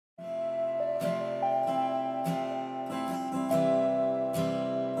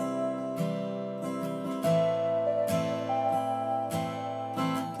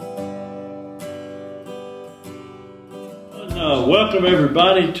Welcome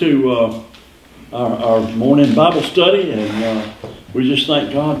everybody to our morning Bible study, and we just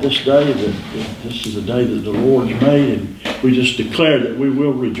thank God this day that this is a day that the Lord's made, and we just declare that we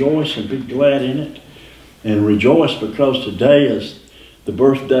will rejoice and be glad in it, and rejoice because today is the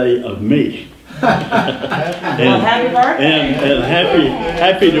birthday of me. Happy birthday! And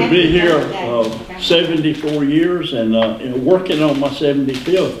happy to be here 74 years and working on my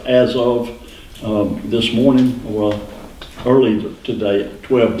 75th as of this morning. Well, early today at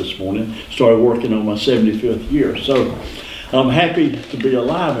 12 this morning, started working on my 75th year. So I'm happy to be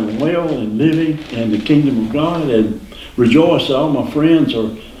alive and well and living in the kingdom of God, and rejoice that all my friends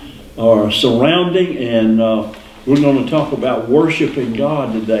are surrounding, and we're going to talk about worshiping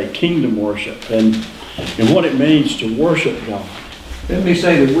God today, kingdom worship, and what it means to worship God. Let me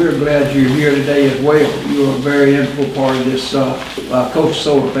say that we're glad you're here today as well. You are a very integral part of this Coach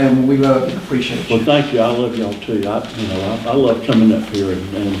Solar family. We love and appreciate you. Well, thank you. I love y'all too. I love coming up here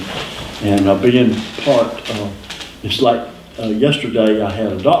and being part. It's like yesterday I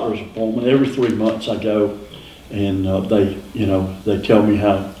had a doctor's appointment. Every 3 months I go, and they tell me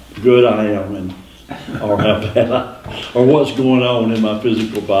how good I am or how bad or what's going on in my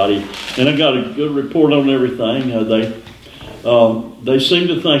physical body, and I got a good report on everything. They seem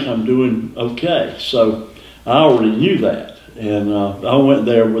to think I'm doing okay, so I already knew that, and I went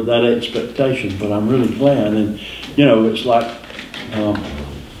there with that expectation, but I'm really glad. And it's like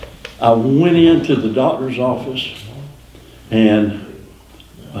I went into the doctor's office, and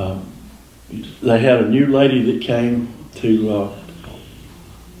they had a new lady that came to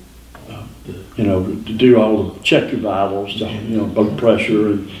do all the check your vitals, blood pressure,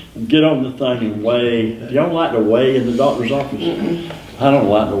 and get on the thing and weigh. You don't like to weigh in the doctor's office? I don't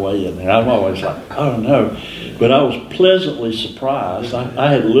like to weigh in there. I'm always like, I don't know. But I was pleasantly surprised.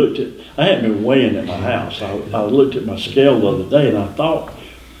 I hadn't been weighing at my house. I looked at my scale the other day, and I thought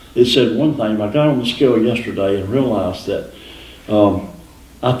it said one thing. I got on the scale yesterday and realized that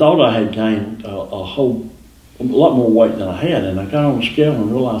I thought I had gained a lot more weight than I had, and I got on the scale and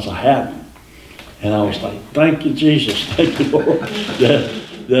realized I hadn't. And I was like, thank you, Jesus, thank you, Lord, that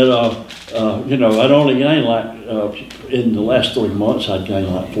I'd only gained in the last 3 months, I'd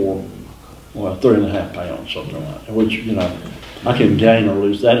gained like 3.5 pounds, something like that, which, I can gain or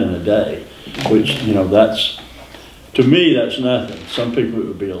lose that in a day, which, to me, that's nothing. Some people it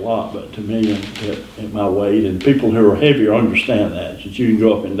would be a lot, but to me, at my weight, and people who are heavier understand that you can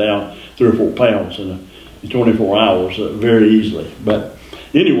go up and down 3 or 4 pounds in 24 hours very easily. But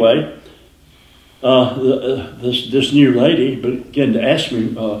anyway, this new lady began to ask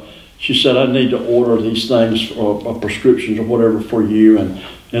me, she said, I need to order these things or prescriptions or whatever for you, and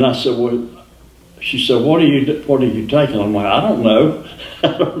I said, well, she said, what are you taking? I'm like, I don't know.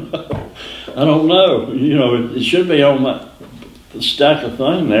 I don't know. It should be on the stack of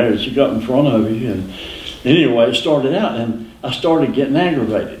thing there that you got in front of you. And anyway, it started out, and I started getting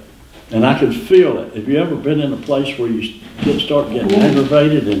aggravated, and I could feel it. Have you ever been in a place where you start getting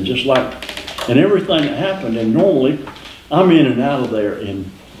aggravated and and everything that happened, and normally I'm in and out of there in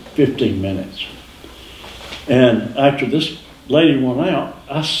 15 minutes. And after this lady went out,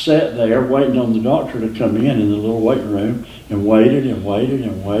 I sat there waiting on the doctor to come in the little waiting room, and waited and waited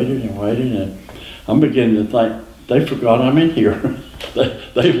and waited and waited, and I'm beginning to think, they forgot I'm in here.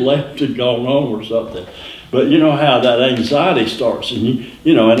 They've left and gone home or something. But you know how that anxiety starts, and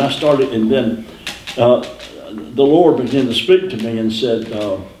and I started, and then the Lord began to speak to me and said,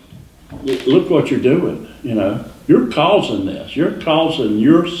 look what you're doing. You're causing this. You're causing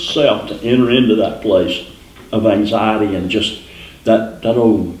yourself to enter into that place of anxiety and just that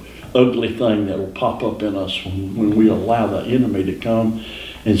old ugly thing that will pop up in us when we allow the enemy to come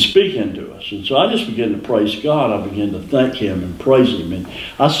and speak into us. And so I just began to praise God. I began to thank Him and praise Him. And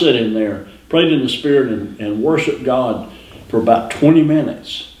I sat in there, prayed in the Spirit, and worshiped God for about 20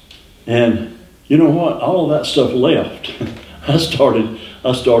 minutes. And you know what? All of that stuff left. I started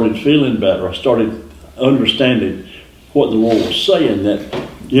feeling better. I started understanding what the Lord was saying, that,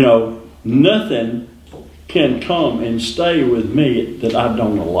 nothing can come and stay with me that I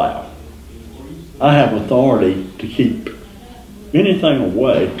don't allow. I have authority to keep anything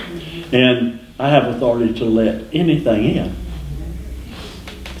away, and I have authority to let anything in.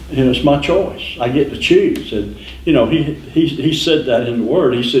 And it's my choice. I get to choose. And, he said that in the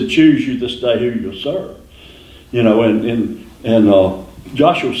Word. He said, choose you this day who you'll serve. And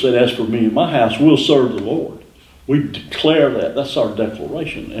Joshua said, as for me and my house, we'll serve the Lord. We declare that. That's our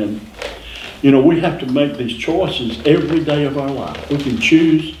declaration. And, we have to make these choices every day of our life. We can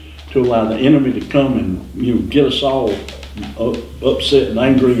choose to allow the enemy to come and, get us all upset and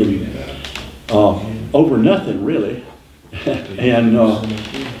angry and over nothing, really. And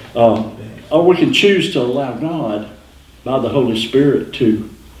or we can choose to allow God by the Holy Spirit to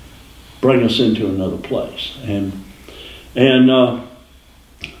bring us into another place. And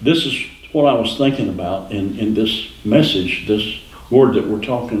this is what I was thinking about in this message, this word that we're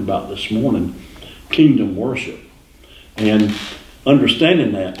talking about this morning, kingdom worship. And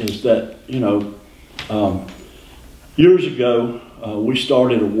understanding that is that, years ago, we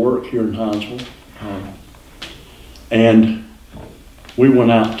started a work here in Hinesville, and we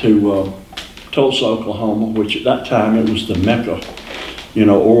went out to Tulsa, Oklahoma, which at that time it was the Mecca,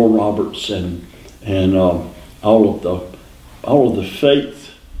 Oral Roberts and all of the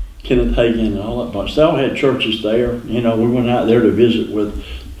faith, Kenneth Hagin and all that bunch. They all had churches there. We went out there to visit it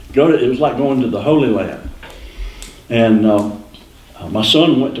was like going to the Holy Land. And my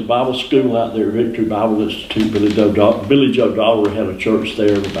son went to Bible school out there at Victory Bible Institute. Billy Joe Dollar had a church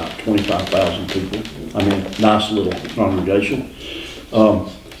there of about 25,000 people. I mean, nice little congregation.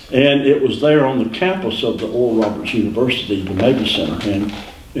 And it was there on the campus of the Oral Roberts University, the Navy Center.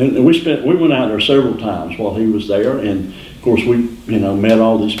 And we went out there several times while he was there. And of course, we met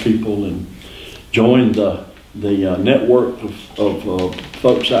all these people and joined the network of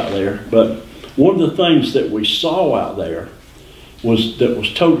folks out there. But one of the things that we saw out there was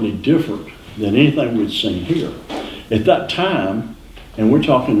totally different than anything we'd seen here. At that time, and we're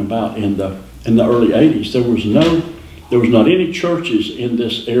talking about in the early 80s, there was not any churches in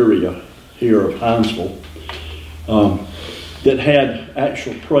this area here of Hinesville that had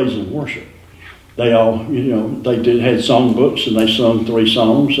actual praise and worship. They all, had songbooks and they sung 3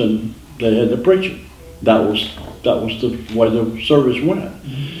 songs and they had the preaching. That was the way the service went.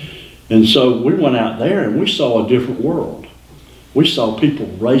 And so we went out there and we saw a different world. We saw people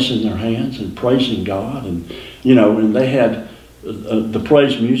raising their hands and praising God, and and they had the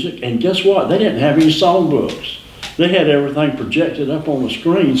praise music. And guess what? They didn't have any songbooks. They had everything projected up on the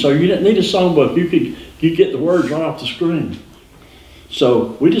screen, so you didn't need a songbook. You get the words right off the screen.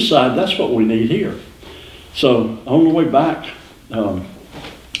 So we decided that's what we need here. So on the way back, at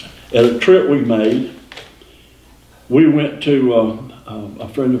a trip we made, we went to a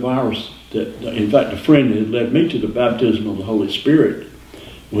friend of ours in fact, a friend that had led me to the baptism of the Holy Spirit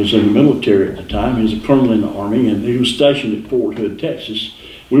was in the military at the time. He was a colonel in the Army, and he was stationed at Fort Hood, Texas.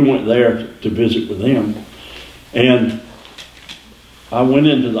 We went there to visit with him. And I went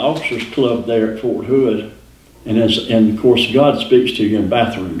into the officers club there at Fort Hood, and of course God speaks to you in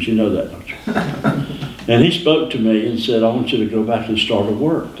bathrooms. You know that, don't you? And he spoke to me and said, I want you to go back and start a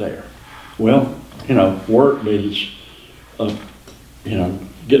work there. Well, work means,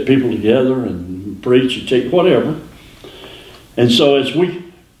 get people together and preach and teach, whatever. And so as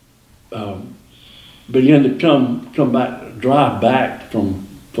we began to drive back from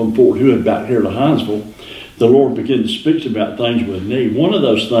Fort Hood back here to Hinesville, the Lord began to speak to me about things with me. One of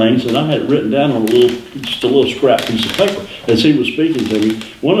those things, and I had it written down on just a little scrap piece of paper as he was speaking to me,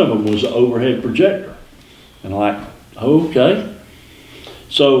 one of them was an overhead projector. And I'm like, okay.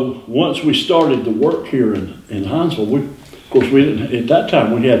 So once we started the work here in Hinesville, of course, at that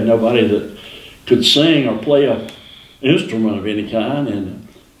time we had nobody that could sing or play an instrument of any kind, and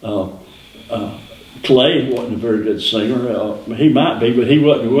Clay wasn't a very good singer. He might be, but he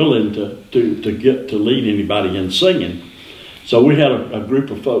wasn't willing to lead anybody in singing. So we had a group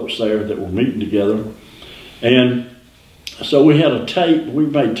of folks there that were meeting together, and so we had a tape. We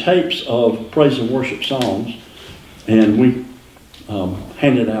made tapes of praise and worship songs, and we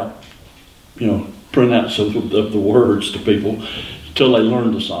handed out, printouts of the words to people till they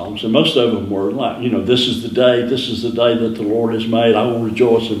learned the songs. And most of them were like, this is the day that the Lord has made. I will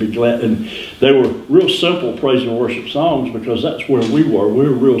rejoice and be glad. And they were real simple praise and worship songs, because that's where we were. We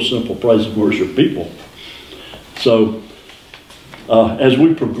were real simple praise and worship people. So as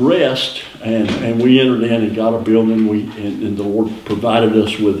we progressed and we entered in and got a building, and the Lord provided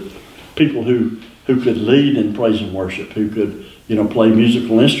us with people who could lead in praise and worship, who could play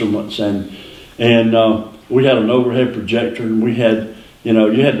musical instruments, and we had an overhead projector, and we had,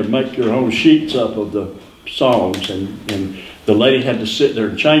 you had to make your own sheets up of the songs, and the lady had to sit there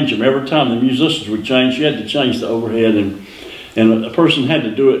and change them. Every time the musicians would change, she had to change the overhead, and a person had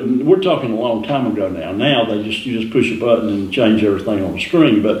to do it. And we're talking a long time ago now. Now you just push a button and change everything on the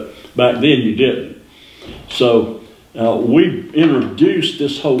screen, but back then you didn't. So we introduced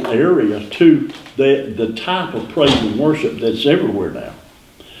this whole area to the type of praise and worship that's everywhere now.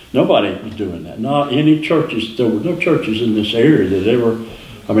 Nobody was doing that. Not any churches. There were no churches in this area that ever,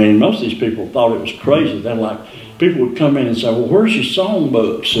 most of these people thought it was crazy. They're like, people would come in and say, well, where's your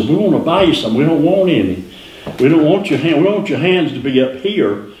songbooks? And we want to buy you some. We don't want any. We don't want your hands to be up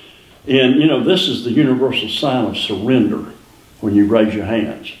here And, you know, this is the universal sign of surrender when you raise your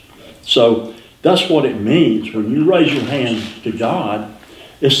hands. So that's what it means. When you raise your hand to God,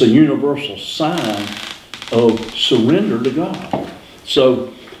 it's a universal sign of surrender to God.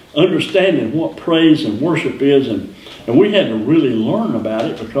 So understanding what praise and worship is, and we had to really learn about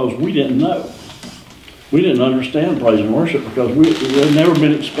it because we didn't know. We didn't understand praise and worship because we had never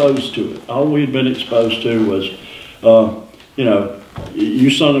been exposed to it. All we had been exposed to was, you know, you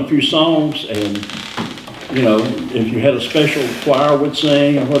sung a few songs, and, you know, if you had a special choir would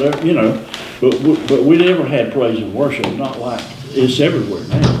sing or whatever, you know, but we never had praise and worship, not like it's everywhere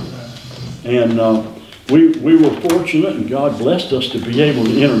now. And we were fortunate, and God blessed us to be able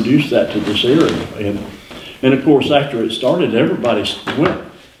to introduce that to this area. And of course, after it started, everybody went.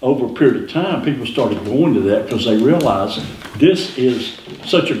 Over a period of time, people started going to that because they realized this is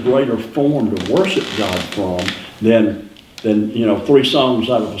such a greater form to worship God from than you know, 3 songs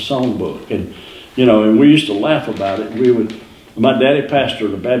out of a songbook. And you know, and we used to laugh about it. My daddy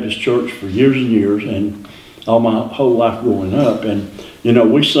pastored a Baptist church for years and years, and all my whole life growing up. And you know,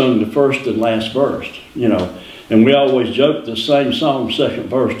 we sung the first and last verse. You know, and we always joked the same song, second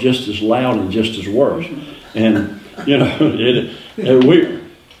verse, just as loud and just as worse. And you know,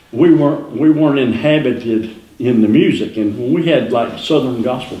 we weren't inhabited in the music, and when we had like Southern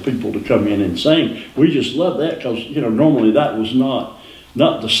gospel people to come in and sing, we just loved that because, you know, normally that was not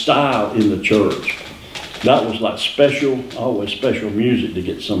the style in the church. That was like always special music to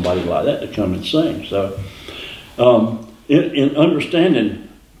get somebody like that to come and sing. So in understanding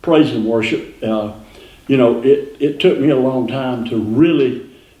praise and worship, you know, it took me a long time to really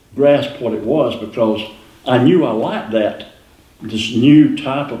grasp what it was, because I knew I liked that. This new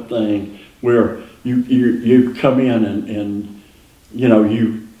type of thing where you come in and you know,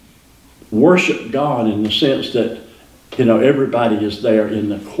 you worship God in the sense that, you know, everybody is there in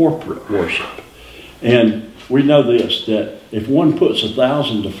the corporate worship. And we know this, that if one puts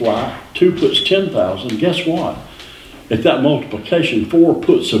 1,000 to fly, 2 puts 10,000, guess what? At that multiplication, 4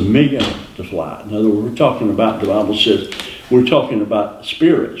 puts 1,000,000 to fly. In other words, we're talking about, the Bible says, we're talking about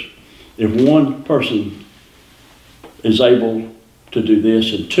spirits. If one person is able to do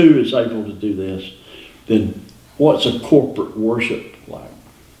this and 2 is able to do this, then what's a corporate worship like?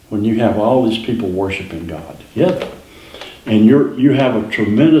 When you have all these people worshiping God together, and you have a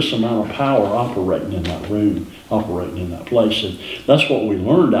tremendous amount of power operating in that room, operating in that place. And that's what we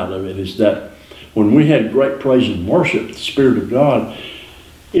learned out of it, is that when we had great praise and worship, the Spirit of God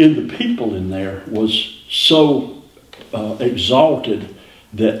in the people in there was so exalted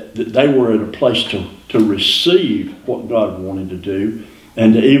that they were in a place to receive what God wanted to do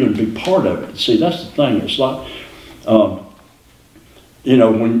and to even be part of it. See, that's the thing. It's like, you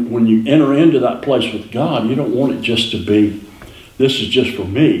know, when you enter into that place with God, you don't want it just to be, this is just for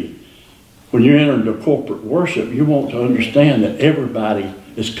me. When you enter into corporate worship, you want to understand that everybody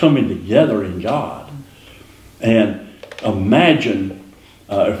is coming together in God. And imagine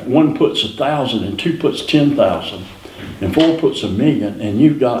if 1 puts 1,000 and 2 puts 10,000 and 4 puts 1,000,000, and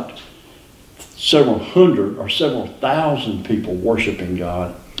you've got several hundred or several thousand people worshiping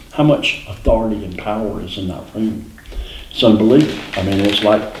God, how much authority and power is in that room? It's unbelievable. I mean, it's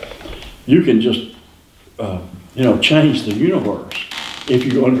like you can just, you know, change the universe if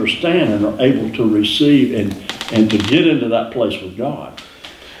you understand and are able to receive and to get into that place with God.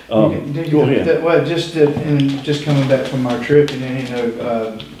 Go ahead. Well, just coming back from our trip, and then, you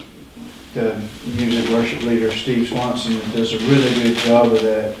know, the music worship leader Steve Swanson does a really good job of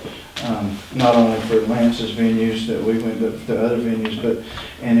that. Not only for Lance's venues that we went, but the other venues.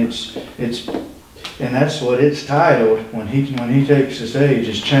 And that's what it's titled when he takes the stage,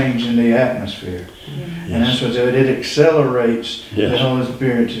 is changing the atmosphere. Yes. And that's what it accelerates the Holy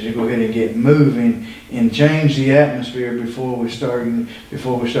Spirit to go ahead and get moving and change the atmosphere before we start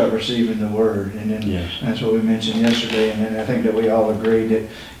receiving the word. And then that's what we mentioned yesterday. And then I think that we all agreed that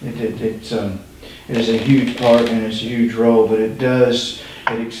it is a huge part and it's a huge role, but it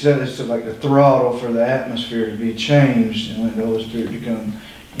accelerates to like the throttle for the atmosphere to be changed and let the Holy Spirit to come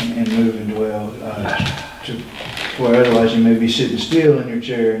and move and dwell, where otherwise you may be sitting still in your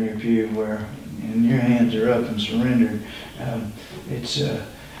chair in your pew, where and your hands are up and surrendered.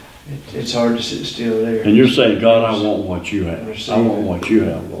 It's hard to sit still there. And you're saying, God, I want what you have. I want what you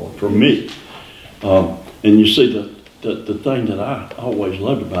have, Lord, for me. And you see, the thing that I always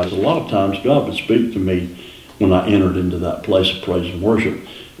loved about it is a lot of times God would speak to me when I entered into that place of praise and worship,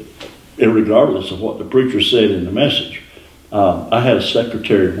 regardless of what the preacher said in the message. I had a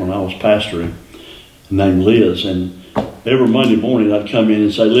secretary when I was pastoring named Liz, and every Monday morning I'd come in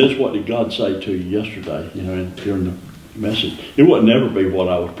and say, Liz, what did God say to you yesterday? You know, during the message. It would never be what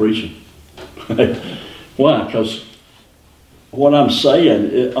I was preaching. Why? Because what I'm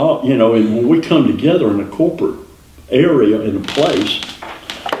saying, you know, and when we come together in a corporate area, in a place,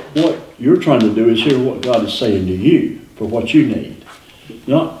 what you're trying to do is hear what God is saying to you for what you need.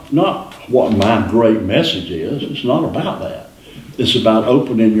 Not what my great message is. It's not about that. It's about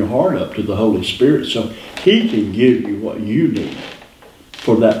opening your heart up to the Holy Spirit so He can give you what you need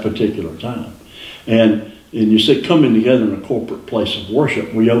for that particular time. And you say, coming together in a corporate place of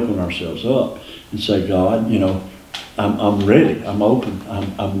worship, we open ourselves up and say, God, you know, I'm ready. I'm open.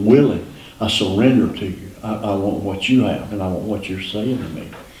 I'm willing. I surrender to you. I want what you have, and I want what you're saying to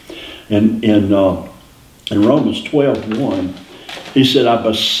me. And in Romans 12:1, he said, I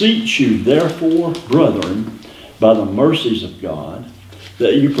beseech you, therefore, brethren, by the mercies of God,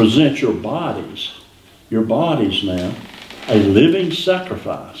 that you present your bodies now, a living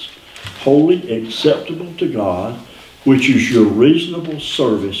sacrifice, holy, acceptable to God, which is your reasonable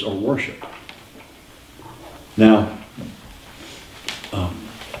service or worship. Now,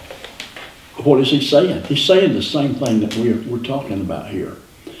 what is he saying? He's saying the same thing that we're talking about here.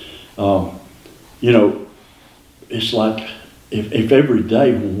 You know, it's like if every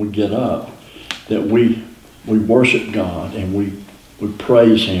day when we get up that we worship God and we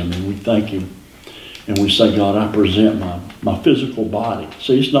praise Him and we thank Him and we say, God, I present my physical body.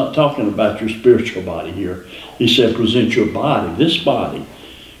 See, he's not talking about your spiritual body here. He said present your body, this body,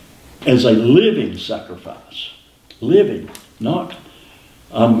 as a living sacrifice. Living, not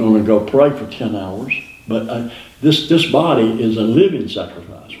I'm going to go pray for 10 hours, but this body is a living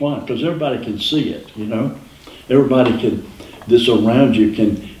sacrifice. Why? Because everybody can see it, you know. Everybody that's around you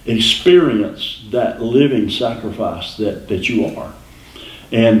can experience that living sacrifice that you are.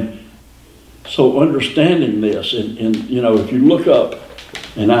 And so understanding this, and you know, if you look up,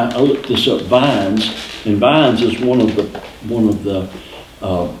 and I looked this up, Vines, and Vines is one of the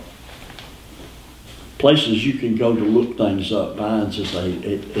places you can go to look things up. Vines is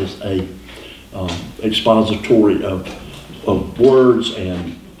a expository of words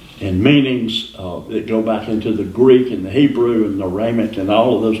and meanings that go back into the Greek and the Hebrew and the Aramaic and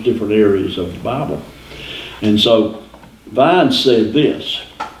all of those different areas of the Bible. And so Vines said this: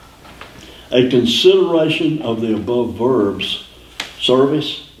 a consideration of the above verbs,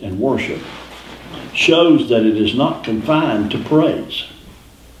 service and worship, shows that it is not confined to praise.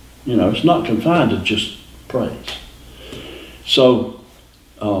 You know, it's not confined to just praise. So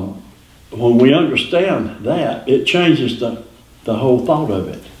when we understand that, it changes the whole thought of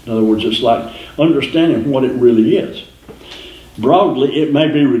it. In other words, it's like understanding what it really is. Broadly, it may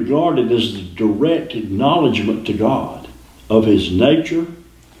be regarded as the direct acknowledgement to God of His nature,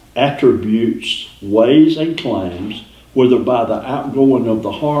 attributes, ways, and claims, whether by the outgoing of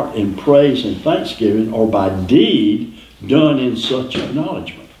the heart in praise and thanksgiving or by deed done in such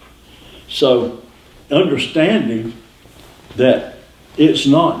acknowledgement. So, understanding that it's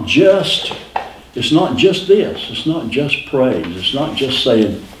not just this. It's not just praise. It's not just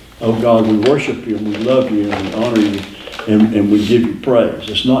saying, oh God, we worship you and we love you and we honor you and we give you praise.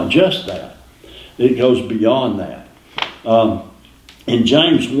 It's not just that. It goes beyond that. In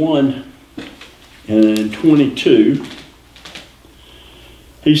James 1 and 22,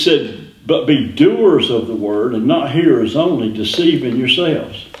 he said, but be doers of the word and not hearers only, deceiving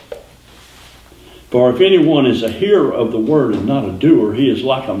yourselves. For if anyone is a hearer of the word and not a doer, he is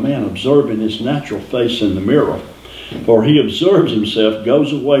like a man observing his natural face in the mirror. For he observes himself,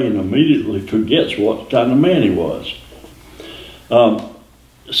 goes away, and immediately forgets what kind of man he was.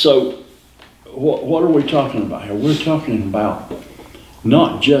 So, what are we talking about here? We're talking about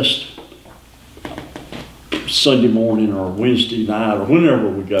not just Sunday morning or Wednesday night or whenever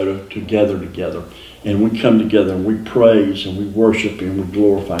we go to gather together and we come together and we praise and we worship and we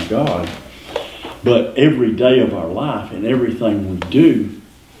glorify God. But every day of our life and everything we do,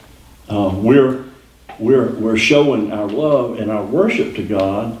 we're showing our love and our worship to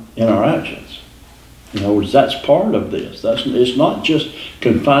God in our actions. In other words, that's part of this. It's not just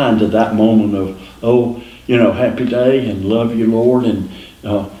confined to that moment of, oh, you know, happy day and love you, Lord, and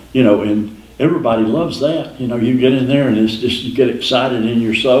you know, and everybody loves that. You know, you get in there and it's just, you get excited in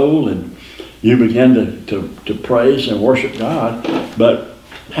your soul and you begin to praise and worship God. But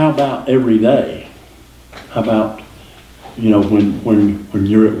how about every day? How about, you know, when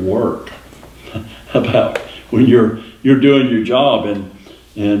you're at work? How about when you're doing your job and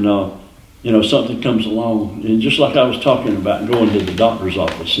you know, something comes along, and just like I was talking about going to the doctor's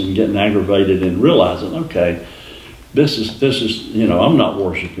office and getting aggravated and realizing, okay, this is, you know, I'm not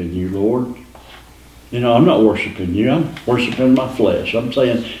worshiping you, Lord. You know, I'm not worshiping you. I'm worshiping my flesh. I'm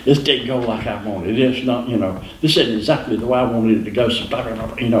saying, this didn't go like I wanted. It's not, you know, this isn't exactly the way I wanted it to go. So,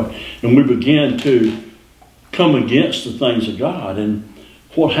 you know, and we begin to come against the things of God. And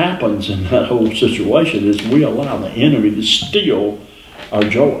what happens in that whole situation is we allow the enemy to steal our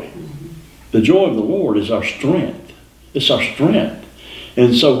joy. The joy of the Lord is our strength. It's our strength.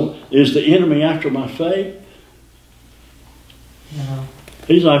 And so, is the enemy after my faith? No.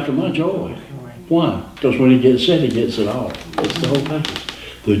 He's after my joy. Why? Because when he gets it, he gets it all. It's the whole package.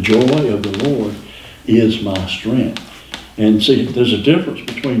 The joy of the Lord is my strength. And see, there's a difference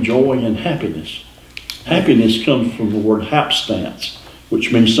between joy and happiness. Happiness comes from the word hapstance,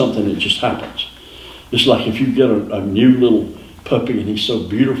 which means something that just happens. It's like if you get a new little puppy and he's so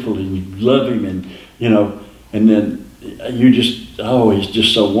beautiful and you love him, and you know, and then you just, oh, he's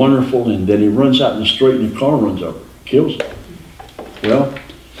just so wonderful, and then he runs out in the street and the car runs over, kills him. Well,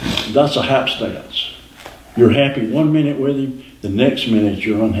 that's a hapstance. You're happy one minute with him, the next minute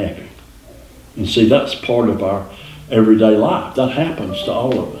you're unhappy. And see, that's part of our everyday life. That happens to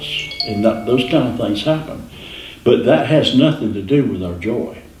all of us. And those kind of things happen. But that has nothing to do with our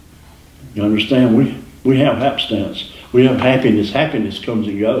joy. You understand? We have hapstance. We have happiness. Happiness comes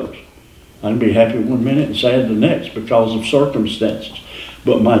and goes. I can be happy one minute and sad the next because of circumstances.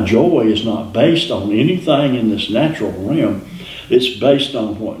 But my joy is not based on anything in this natural realm. It's based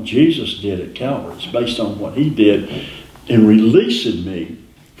on what Jesus did at Calvary. It's based on what he did in releasing me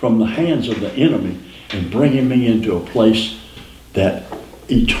from the hands of the enemy and bringing me into a place that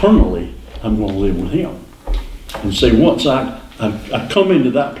eternally I'm going to live with him. And see, once I come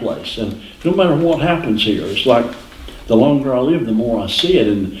into that place, and no matter what happens here, it's like the longer I live, the more I see it.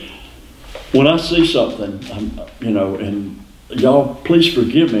 And when I see something, you know, and y'all please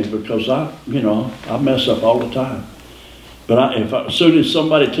forgive me because I mess up all the time. But as soon as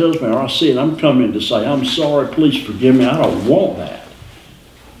somebody tells me or I see it, I'm coming to say, I'm sorry, please forgive me. I don't want that.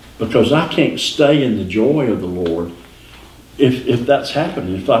 Because I can't stay in the joy of the Lord if that's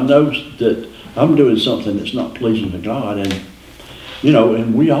happening. If I know that I'm doing something that's not pleasing to God. And, you know,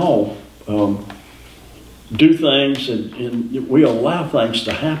 and we all do things and we allow things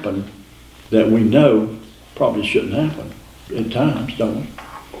to happen that we know probably shouldn't happen at times, don't we?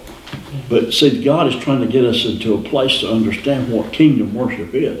 But see, God is trying to get us into a place to understand what kingdom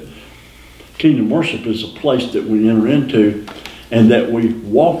worship is. Kingdom worship is a place that we enter into and that we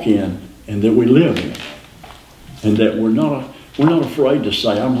walk in and that we live in. And that we're not afraid to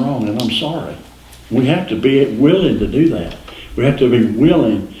say, I'm wrong and I'm sorry. We have to be willing to do that. We have to be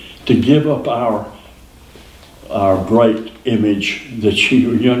willing to give up our great image that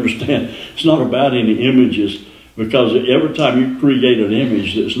you understand. It's not about any images, because every time you create an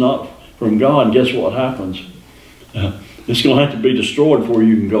image that's not from God, guess what happens? It's going to have to be destroyed before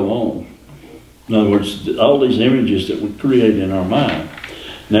you can go on. In other words, all these images that we create in our mind.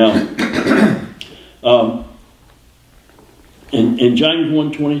 Now, in James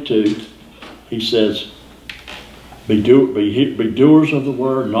 1:22, he says, be doers of the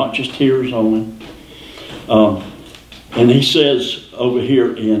word, not just hearers only. And he says over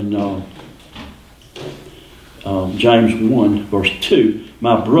here in James 1, verse 2,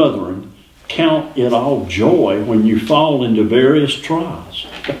 my brethren, count it all joy when you fall into various trials,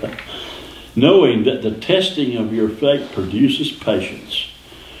 knowing that the testing of your faith produces patience.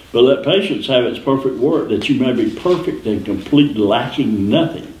 But let patience have its perfect work, that you may be perfect and complete, lacking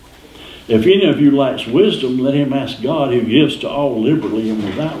nothing. If any of you lacks wisdom, let him ask God, who gives to all liberally and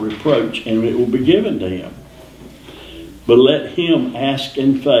without reproach, and it will be given to him. But let him ask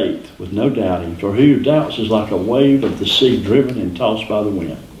in faith, with no doubting, for he who doubts is like a wave of the sea driven and tossed by the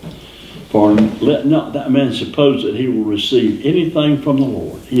wind. For let not that man suppose that he will receive anything from the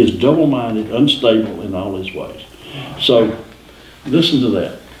Lord. He is double-minded, unstable in all his ways. So, listen to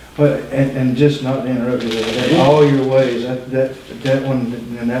that. Well, and just not to interrupt you, in all your ways, that one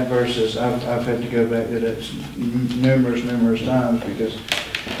in that verse is, I've had to go back to that numerous times, because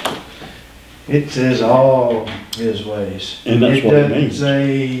it says all his ways. And that's what it means. It doesn't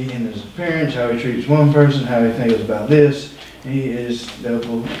say in his appearance how he treats one person, how he thinks about this. He is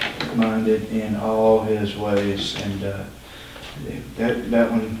double-minded in all his ways. And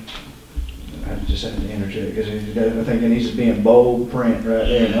that one, I just had to interject, because I think it needs to be in bold print right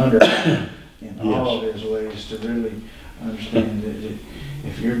there and under in all his ways, to really understand that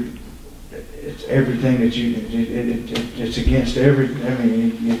if you're, it's everything that you, it's against every, I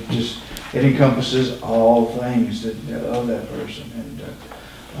mean, it encompasses all things of that person. And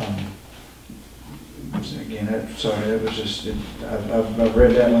again, that was just, I've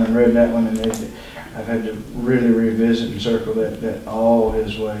read that one, and I've had to really revisit and circle that all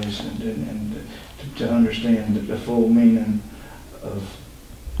his ways, and to to understand the full meaning of.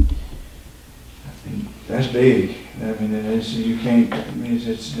 That's big. I mean, you can't. I mean,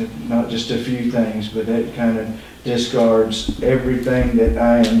 it's not just a few things, but that kind of discards everything that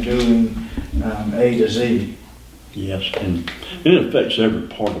I am doing, A to Z. Yes, and it affects every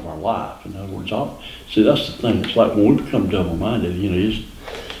part of our life. In other words, see, that's the thing. It's like when we become double-minded, you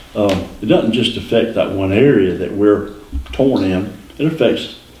know, it doesn't just affect that one area that we're torn in. It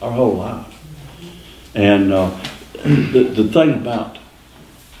affects our whole life. And the thing about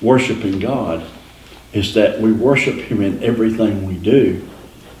worshiping God is that we worship Him in everything we do,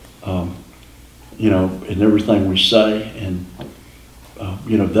 you know, in everything we say, and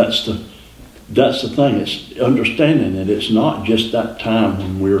you know, that's the thing. It's understanding that it's not just that time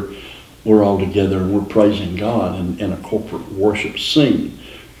when we're all together and we're praising God in a corporate worship scene,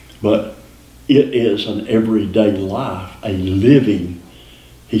 but it is an everyday life, a living.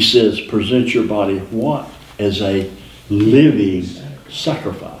 He says, present your body what? As a living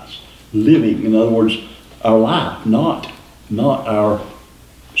sacrifice. Living, in other words, our life, not our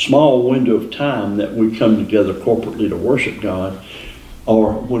small window of time that we come together corporately to worship God,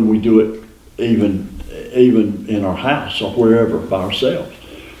 or when we do it even in our house or wherever by ourselves.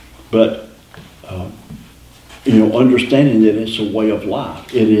 But you know, understanding that it's a way of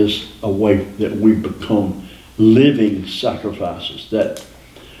life. It is a way that we become living sacrifices. That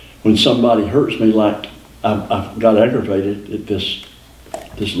when somebody hurts me, like I got aggravated at this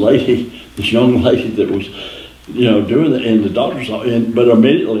lady, this young lady that was, you know, doing it in the doctor's office, but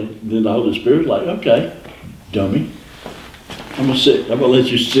immediately then the Holy Spirit's like, okay, dummy, I'm gonna let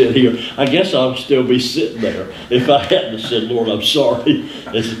you sit here. I guess I'll still be sitting there if I hadn't said, Lord, I'm sorry.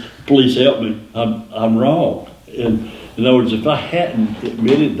 Please help me. I'm wrong. And in other words, if I hadn't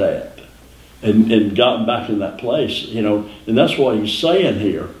admitted that and gotten back in that place, you know, and that's what he's saying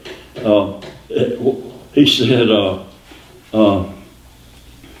here. He said,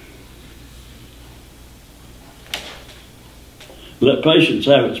 let patience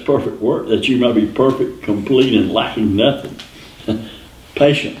have its perfect work, that you may be perfect, complete, and lacking nothing.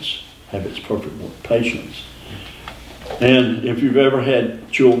 Patience have its perfect work. Patience. And if you've ever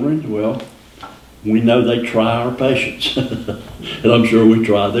had children, well, we know they try our patience. And I'm sure we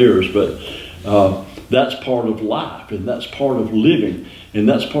try theirs, but that's part of life, and that's part of living, and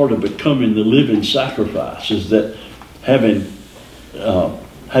that's part of becoming the living sacrifice, is that having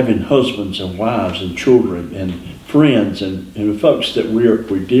husbands and wives and children and friends and folks that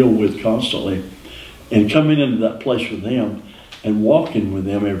we deal with constantly, and coming into that place with them and walking with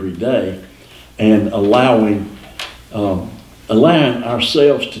them every day, and allowing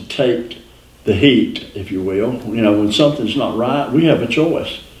ourselves to take the heat, if you will. You know, when something's not right, we have a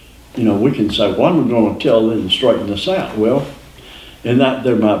choice. You know, we can say, well, I'm going to tell them and straighten this out. Well, and that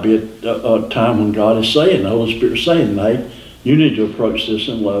there might be a time when God is saying, the Holy Spirit is saying, hey, you need to approach this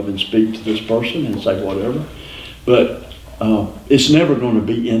in love and speak to this person and say whatever. But it's never going to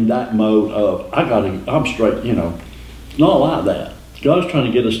be in that mode of, I'm straight, you know. It's not like that. God's trying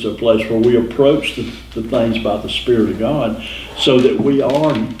to get us to a place where we approach the things by the Spirit of God, so that we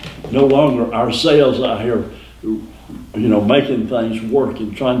are no longer ourselves out here, you know, making things work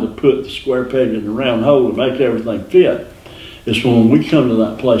and trying to put the square peg in the round hole and make everything fit. It's when we come to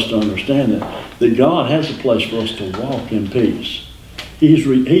that place to understand that God has a place for us to walk in peace. He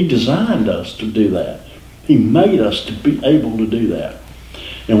designed us to do that. He made us to be able to do that.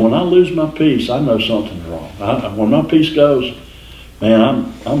 And when I lose my peace, I know something's wrong. When my peace goes,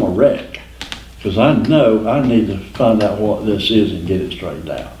 man, I'm a wreck, because I know I need to find out what this is and get it straightened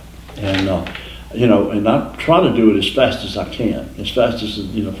out. And you know, and I try to do it as fast as I can, as fast as,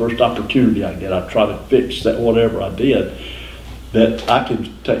 you know, first opportunity I get, I try to fix that whatever I did that I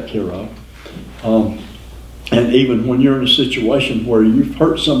can take care of. And even when you're in a situation where you've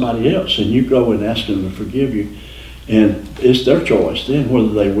hurt somebody else and you go and ask them to forgive you, and it's their choice then whether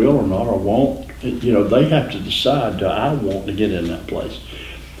they will or not or won't. You know, they have to decide, do I want to get in that place?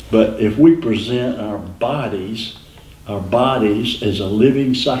 But if we present our bodies as a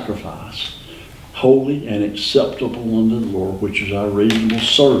living sacrifice, holy and acceptable unto the Lord, which is our reasonable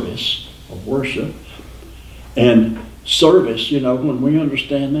service of worship. And service, you know, when we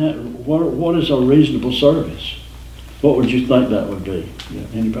understand that, what is our reasonable service? What would you think that would be? Yeah,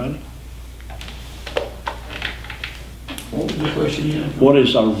 anybody? What was the question? What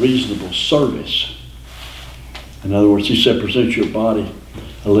is our reasonable service? In other words, he said, present your body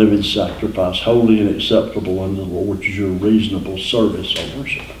a living sacrifice, holy and acceptable unto the Lord, which is your reasonable service of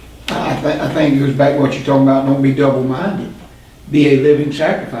worship. I think it goes back to what you're talking about. Don't be double-minded. Be a living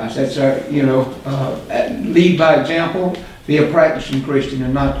sacrifice. That's our, you know, lead by example. be a practicing Christian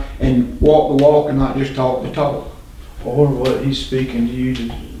and walk the walk and not just talk the talk. Or what he's speaking to you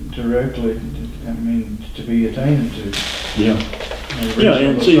directly, I mean, to be attained to. Yeah. Yeah,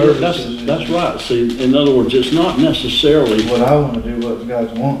 and see, that's right. See, in other words, it's not necessarily what I want to do, what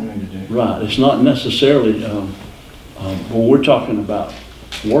God's wanting me to do. Right. It's not necessarily, when we're talking about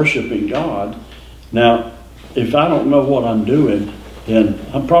worshiping God. Now, if I don't know what I'm doing, then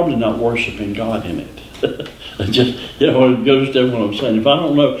I'm probably not worshiping God in it. Just, it goes to what I'm saying. If I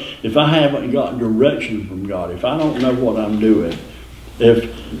don't know, if I haven't gotten direction from God, if I don't know what I'm doing,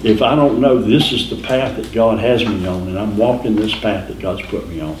 if I don't know this is the path that God has me on and I'm walking this path that God's put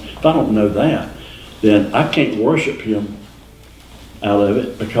me on, if I don't know that, then I can't worship Him out of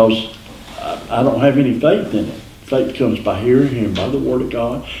it because I don't have any faith in it. Faith comes by hearing Him, by the Word of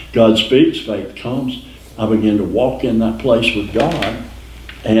God. God speaks, faith comes. I begin to walk in that place with God,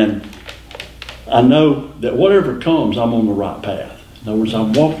 and I know that whatever comes, I'm on the right path. In other words,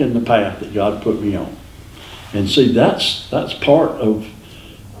 I'm walking the path that God put me on. And see, that's part of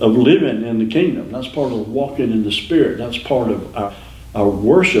living in the kingdom. That's part of walking in the Spirit. That's part of our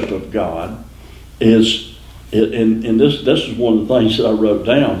worship of God. And this is one of the things that I wrote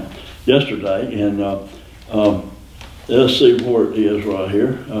down yesterday. And let's see where it is right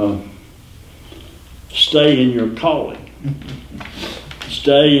here. Stay in your calling.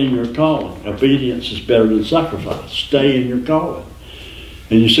 Stay in your calling. Obedience is better than sacrifice. Stay in your calling.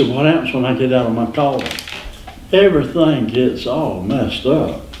 And you say, what happens when I get out of my calling? Everything gets all messed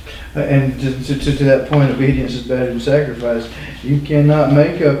up. And to that point, obedience is better than sacrifice. You cannot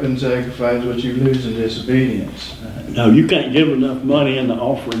make up and sacrifice what you lose in disobedience. No, you can't give enough money in the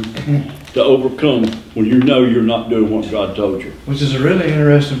offering to overcome when you know you're not doing what God told you. Which is a really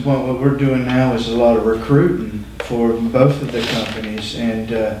interesting point. What we're doing now is a lot of recruiting for both of the companies, and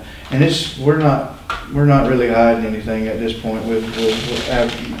we're not really hiding anything at this point with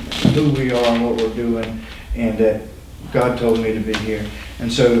who we are and what we're doing, and that God told me to be here.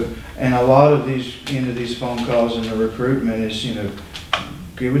 And so, and a lot of these these phone calls and the recruitment is,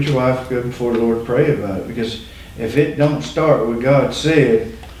 get with your wife, go before the Lord, pray about it, because if it don't start with God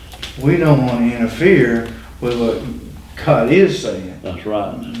said, we don't want to interfere with what God is saying. That's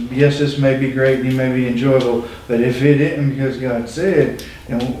right. Yes, this may be great and it may be enjoyable, but if it isn't because God said,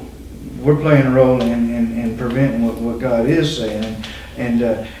 then we're playing a role in preventing what God is saying. And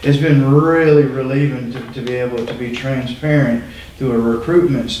it's been really relieving to be able to be transparent through a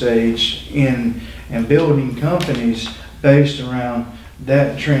recruitment stage and building companies based around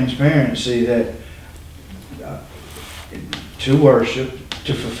that transparency, that to worship,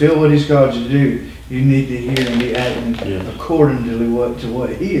 to fulfill what He's called you to do, you need to hear and be acting according to what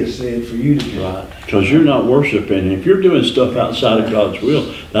He has said for you to do. Right, because you're not worshiping. If you're doing stuff outside of God's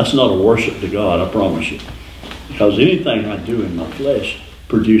will, that's not a worship to God, I promise you. Because anything I do in my flesh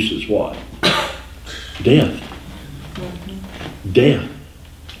produces what? Death. Death.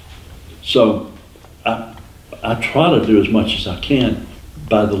 So I try to do as much as I can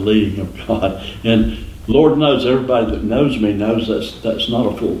by the leading of God. And Lord knows, everybody that knows me knows that's not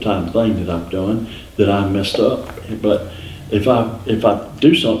a full-time thing that I'm doing, that I messed up. But if I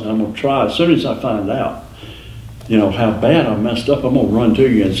do something, I'm going to try. As soon as I find out, how bad I messed up, I'm going to run to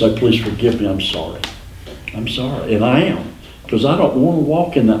you and say, please forgive me, I'm sorry. I'm sorry, and I am, because I don't want to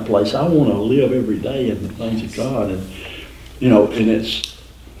walk in that place. I want to live every day in the things of God, and and it's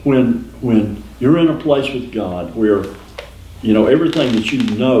when you're in a place with God where everything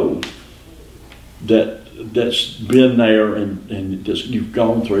that that's been there and you've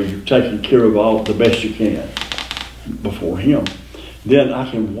gone through, you've taken care of all the best you can before Him. Then I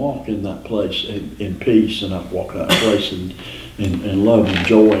can walk in that place in peace, and I walk in that place in love and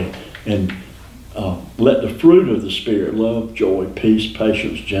joy, and let the fruit of the Spirit, love, joy, peace,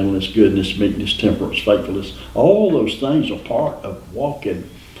 patience, gentleness, goodness, meekness, temperance, faithfulness, all those things are part of walking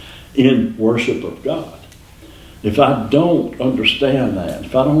in worship of God. If I don't understand that,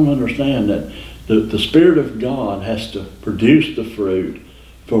 if I don't understand that the Spirit of God has to produce the fruit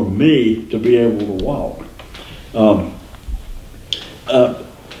for me to be able to walk.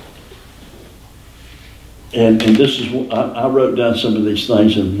 And this is what I wrote down some of these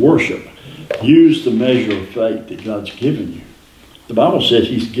things in worship. Use the measure of faith that God's given you. The Bible says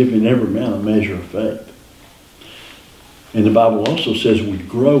He's given every man a measure of faith. And the Bible also says we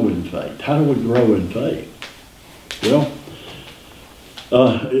grow in faith. How do we grow in faith? Well,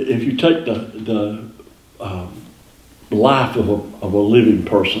 if you take the life of a living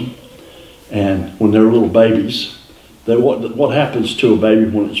person, and when they're little babies, what happens to a baby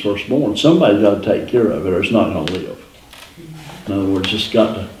when it's first born? Somebody's got to take care of it, or it's not going to live. In other words, it's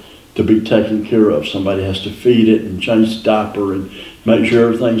got to be taken care of. Somebody has to feed it and change the diaper and make sure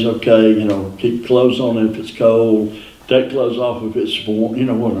everything's okay, you know, keep clothes on if it's cold, take clothes off if it's warm, you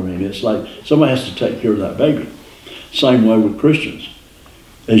know what I mean? It's like somebody has to take care of that baby. Same way with Christians.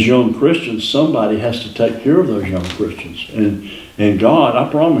 As young Christians, somebody has to take care of those young Christians. And God, I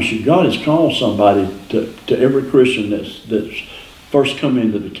promise you, God has called somebody to every Christian that's first come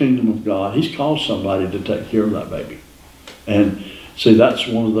into the kingdom of God. He's called somebody to take care of that baby. And see, that's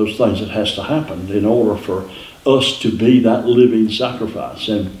one of those things that has to happen in order for us to be that living sacrifice.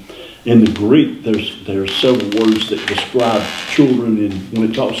 And in the Greek, there's several words that describe children, and when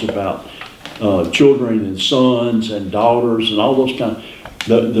it talks about children and sons and daughters and all those kind of,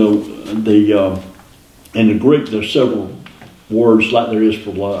 in the Greek, there's several words like there is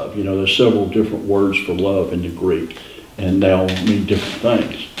for love. You know, there's several different words for love in the Greek, and they all mean different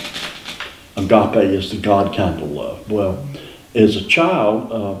things. Agape is the God kind of love. Well, as a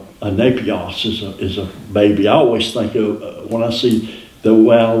child, a napios is a baby. I always think of, when I see the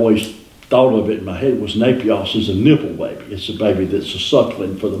way I always thought of it in my head was napios is a nipple baby. It's a baby that's a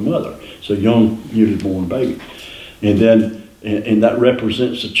suckling for the mother. It's a young, newly born baby. And then, and that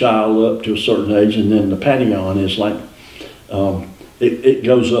represents a child up to a certain age, and then the pation is like, it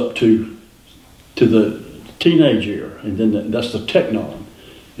goes up to the teenage year, and then that's the teknon.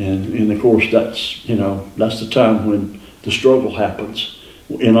 And of course, that's, you know, that's the time when the struggle happens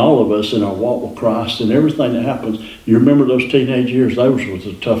in all of us in our walk with Christ and everything that happens. You remember those teenage years? Those were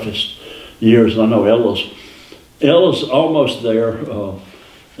the toughest years. I know Ella's almost there.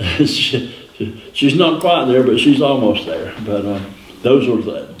 She's not quite there, but she's almost there. But those are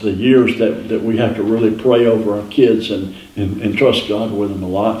the years that we have to really pray over our kids and trust God with them a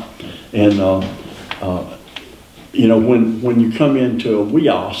lot. And you know, when you come into a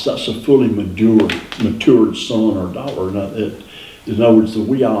weos, that's a fully matured son or daughter. In other words, the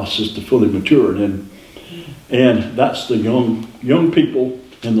weos is the fully matured, and that's the young people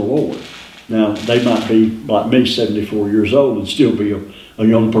in the Lord. Now, they might be like me, 74 years old, and still be a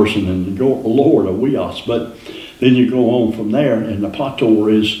young person in the Lord, a weos. But then you go on from there, and the pator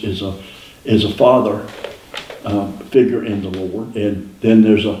is a father figure in the Lord, and then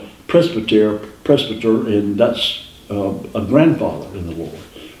there's a presbyter, and that's a grandfather in the Lord.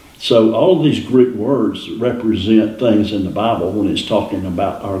 So all of these Greek words represent things in the Bible when it's talking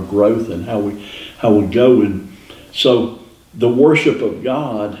about our growth and how we go. And so the worship of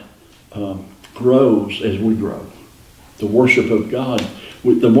God grows as we grow. The worship of God,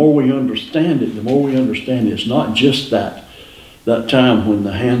 the more we understand it, it's not just that time when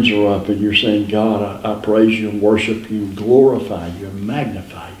the hands are up and you're saying, God, I praise you and worship you and glorify you and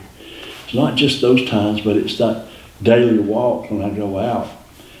magnify you. It's not just those times, but it's that daily walk when I go out.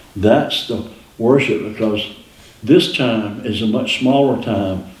 That's the worship, because this time is a much smaller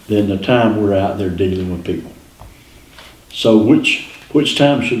time than the time we're out there dealing with people. So which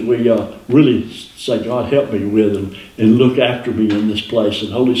time should we really say, God, help me with and look after me in this place,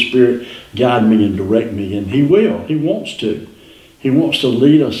 and Holy Spirit, guide me and direct me? And He will. He wants to. He wants to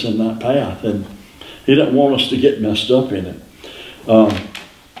lead us in that path, and He doesn't want us to get messed up in it.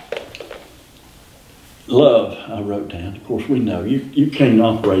 Love, I wrote down. Of course, we know you can't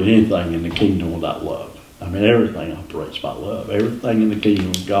operate anything in the kingdom without love. I mean, everything operates by love. Everything in the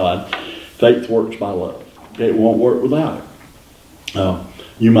kingdom of God, faith works by love. It won't work without it.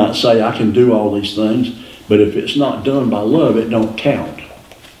 You might say, I can do all these things, but if it's not done by love, it don't count.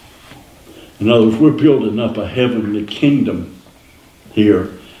 In other words, we're building up a heavenly kingdom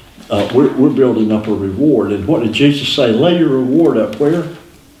here. We're building up a reward. And what did Jesus say? Lay your reward up where?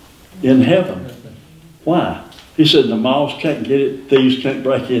 In heaven. Why? He said the moths can't get it, thieves can't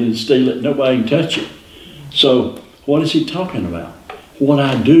break in and steal it, nobody can touch it. So what is He talking about? What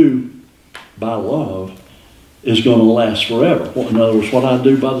I do by love is going to last forever. In other words, what I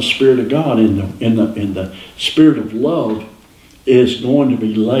do by the Spirit of God in the Spirit of love is going to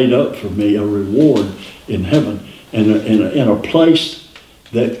be laid up for me, a reward in heaven, in a place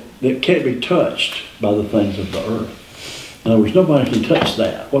that can't be touched by the things of the earth. In other words, nobody can touch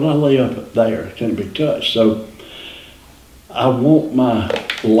that. What I lay up there can't be touched. So I want my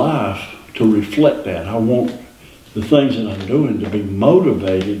life to reflect that. I want the things that I'm doing to be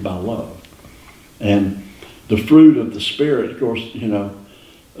motivated by love. And the fruit of the Spirit, of course, you know,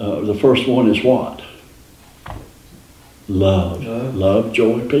 the first one is what? Love. Love,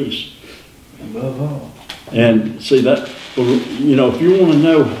 joy, peace. Above all. And see that, you know, if you want to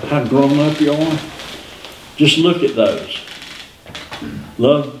know how grown up you are, just look at those.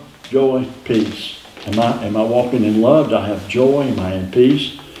 Love, joy, peace. Am I walking in love? Do I have joy? Am I in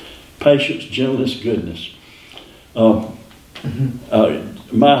peace? Patience, gentleness, goodness.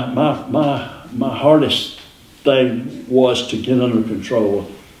 my hardest thing was to get under control,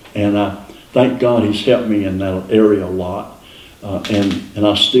 and I thank God He's helped me in that area a lot. And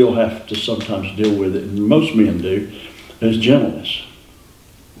I still have to sometimes deal with it, and most men do, is gentleness.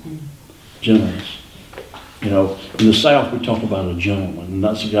 Gentleness. You know, in the South we talk about a gentleman, and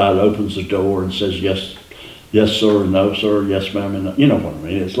that's the guy that opens the door and says, yes, yes sir, no sir, yes ma'am, and you know what I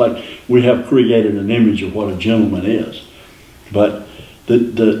mean. It's like we have created an image of what a gentleman is. But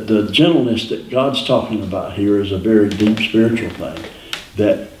the gentleness that God's talking about here is a very deep spiritual thing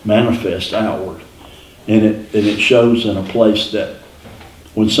that manifests outward. And it shows in a place that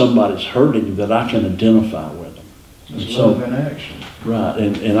when somebody's hurting, that I can identify with them. It's love in action. Right,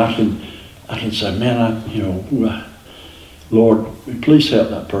 and I can say, man, Lord, please help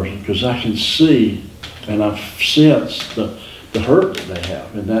that person, because I can see and I sense the hurt that they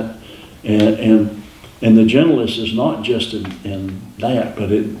have, and the gentleness is not just in that,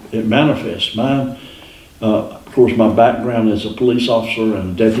 but it manifests. Mine, of course, my background as a police officer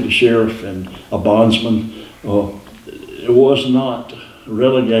and a deputy sheriff and a bondsman, it was not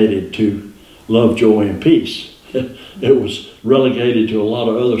relegated to love, joy, and peace. It was relegated to a lot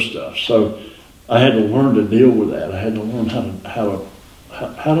of other stuff. So I had to learn to deal with that. I had to learn how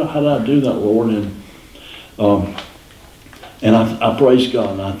do I do that, Lord? And I praise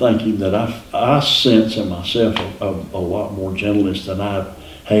God, and I thank Him that I sense in myself a lot more gentleness than I've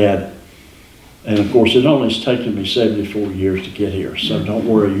had. And of course, it only has taken me 74 years to get here. So don't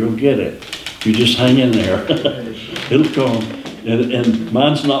worry, you'll get it. You just hang in there. It'll come. And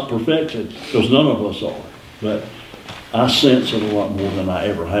mine's not perfected, because none of us are. But I sense it a lot more than I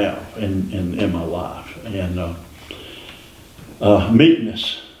ever have in my life. And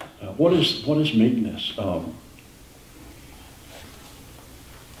meekness. What is meekness?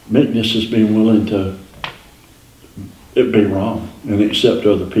 Meekness is being willing to be wrong and accept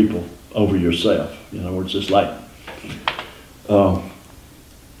other people over yourself. In other words, it's like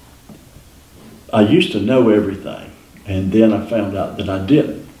I used to know everything, and then I found out that I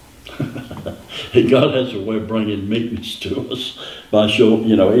didn't. And God has a way of bringing meekness to us by showing,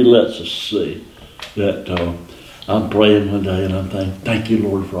 He lets us see that I'm praying one day and I'm thinking, thank you,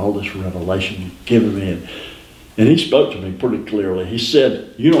 Lord, for all this revelation you've given me. And He spoke to me pretty clearly. He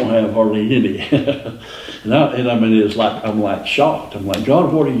said, you don't have hardly any. and I mean, it's like, I'm like shocked. I'm like,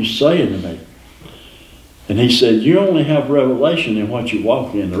 God, what are you saying to me? And He said, you only have revelation in what you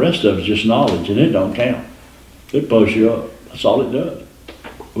walk in. The rest of it is just knowledge, and it don't count. It pulls you up. That's all it does.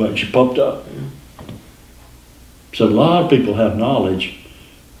 It makes you pumped up. So a lot of people have knowledge,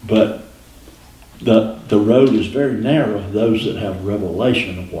 but the road is very narrow, those that have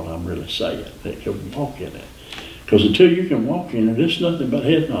revelation of what I'm really saying, that can walk in it. Because until you can walk in it, it's nothing but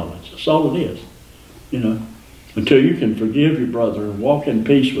head knowledge. That's all it is. Until you can forgive your brother and walk in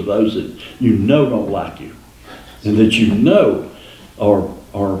peace with those that you know don't like you, and that you know are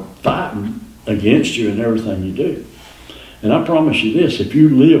fighting against you in everything you do. And I promise you this, if you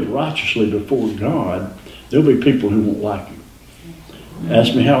live righteously before God, there'll be people who won't like you.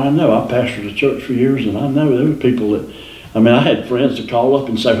 Ask me how I know. I pastored a church for years, and I know there were people that, I had friends that call up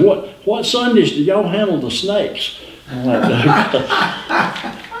and say, what Sundays do y'all handle the snakes? I'm like,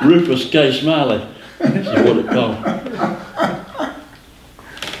 Rufus K. Smiley. That's what it called.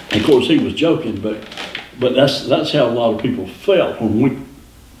 Of course, he was joking, but that's how a lot of people felt when we,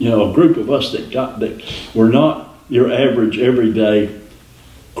 a group of us that were not your average, everyday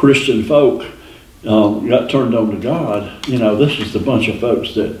Christian folk, got turned on to God. This is the bunch of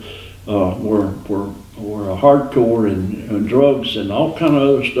folks that were hardcore and drugs and all kind of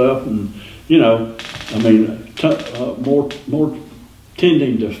other stuff, and more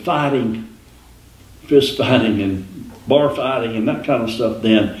tending to fighting, fist fighting and bar fighting and that kind of stuff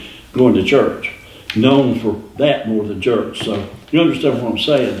than going to church. Known for that more than church. So you understand what I'm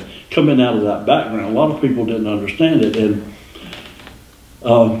saying? Coming out of that background, a lot of people didn't understand it, and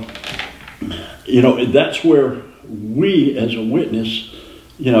that's where we as a witness,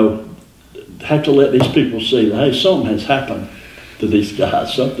 have to let these people see that, hey, something has happened to these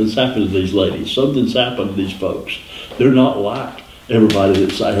guys, something's happened to these ladies, something's happened to these folks. They're not like everybody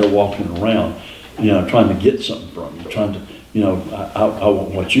that's out here walking around, trying to get something from you, trying to, I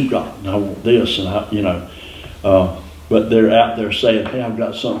want what you got, and I want this, and but they're out there saying, hey, I've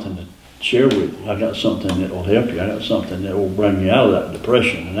got something to share with you. I got something that will help you. I got something that will bring you out of that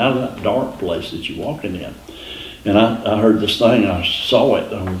depression and out of that dark place that you're walking in. And I heard this thing, I saw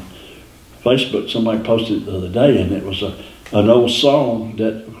it on Facebook. Somebody posted it the other day, and it was an old song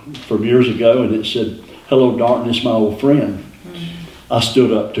that from years ago, and it said, hello darkness, my old friend. I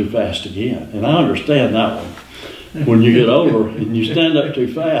stood up too fast again. And I understand that one. when you get older and you stand up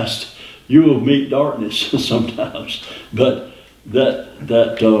too fast, you will meet darkness sometimes. But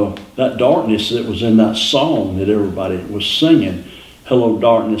that darkness that was in that song that everybody was singing, "Hello,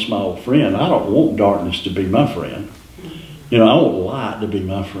 darkness, my old friend." I don't want darkness to be my friend. You know, I want light to be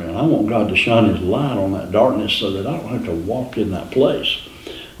my friend. I want God to shine His light on that darkness so that I don't have to walk in that place.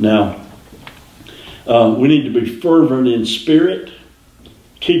 Now, we need to be fervent in spirit,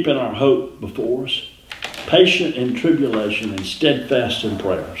 keeping our hope before us, patient in tribulation, and steadfast in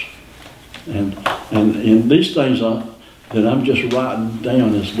prayers. And these things that I'm just writing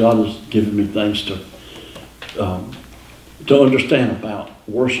down as God has given me things to understand about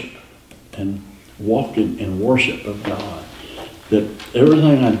worship and walking in worship of God. That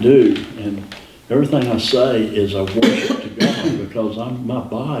everything I do and everything I say is a worship to God, because my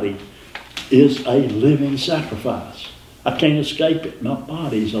body is a living sacrifice. I can't escape it. My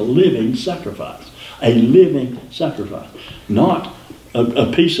body is a living sacrifice. A living sacrifice. Not a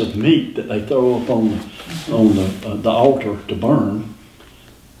piece of meat that they throw up on the altar to burn,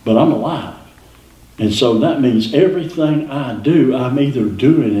 but I'm alive. And so that means everything I do, I'm either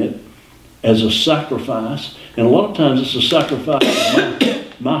doing it as a sacrifice, and a lot of times it's a sacrifice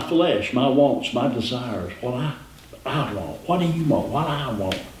of my flesh, my wants, my desires, what I want. What do you want? What I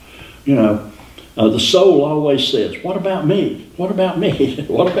want? You know, the soul always says, "What about me? What about me?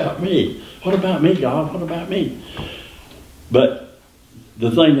 What about me? What about me, God? What about me?" But the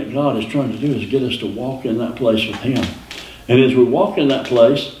thing that God is trying to do is get us to walk in that place with Him. And as we walk in that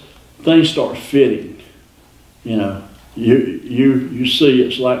place, things start fitting. You know, you see,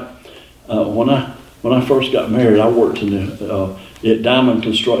 it's like when I first got married, I worked at Diamond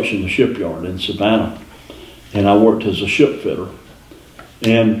Construction, the shipyard in Savannah, and I worked as a ship fitter.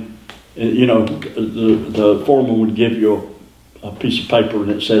 And you know, the foreman would give you a piece of paper,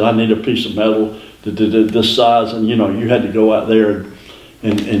 and it said, "I need a piece of metal this size," and you know, you had to go out there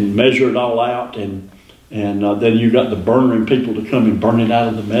and measure it all out, and then you got the burnering people to come and burn it out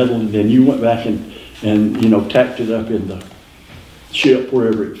of the metal, and then you went back and you know, tacked it up in the ship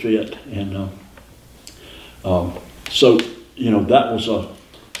wherever it fit. And so you know, that was a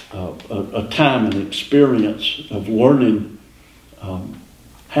time and experience of learning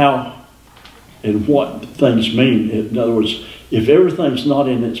how and what things mean. In other words, if everything's not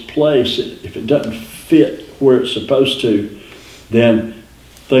in its place, if it doesn't fit where it's supposed to, then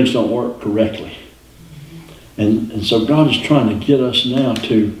things don't work correctly. And so God is trying to get us now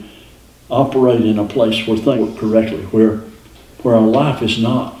to operate in a place where things work correctly, where our life is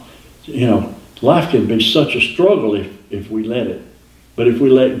not, you know, life can be such a struggle if we let it. But if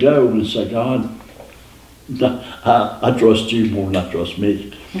we let go and say, "God, I trust you more than I trust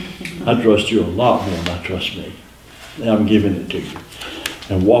me. I trust you a lot more than I trust me. I'm giving it to you."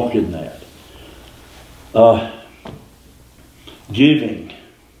 And walk in that. Giving.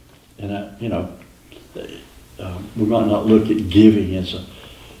 And, you know, we might not look at giving as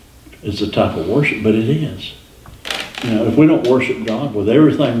a type of worship, but it is. You know, if we don't worship God with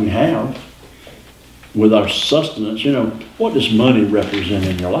everything we have, with our sustenance, you know, what does money represent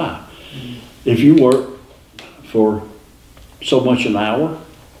in your life? If you work for so much an hour,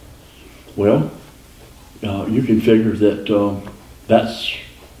 well, you can figure that that's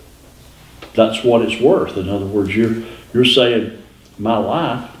what it's worth. In other words, you're saying, my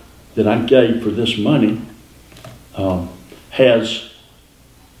life that I gave for this money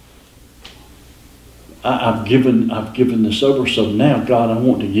I've given this over, so now, God, I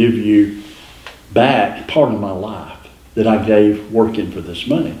want to give you back part of my life that I gave working for this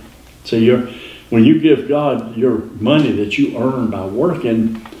money. So when you give God your money that you earn by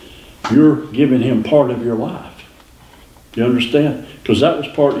working, you're giving Him part of your life. You understand? Because that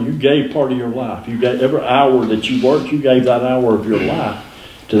was you gave part of your life. You gave every hour that you worked, you gave that hour of your life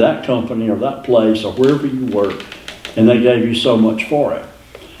to that company or that place or wherever you work, and they gave you so much for it.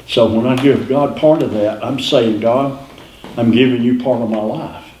 So when I give God part of that, I'm saying, God, I'm giving you part of my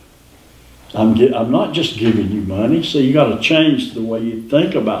life. I'm not just giving you money. So you got to change the way you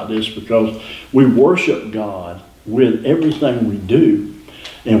think about this, because we worship God with everything we do.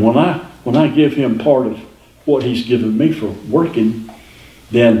 And when I give Him part of what He's given me for working,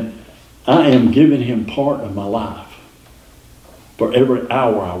 then I am giving Him part of my life. For every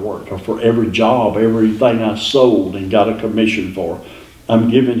hour I worked, or for every job, everything I sold and got a commission for, I'm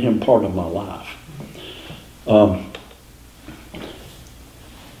giving Him part of my life.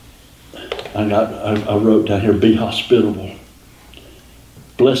 I wrote down here, be hospitable.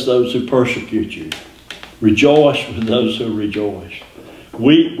 Bless those who persecute you. Rejoice with those who rejoice.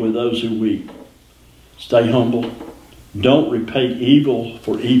 Weep with those who weep. Stay humble. Don't repay evil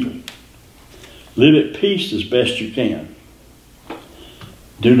for evil. Live at peace as best you can.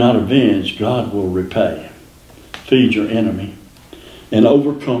 Do not avenge, God will repay. Feed your enemy and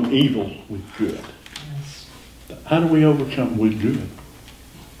overcome evil with good. How do we overcome with good?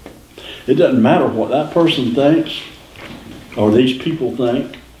 It doesn't matter what that person thinks or these people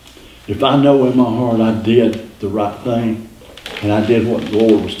think. If I know in my heart I did the right thing and I did what the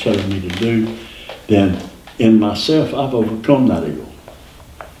Lord was telling me to do, then in myself I've overcome that evil.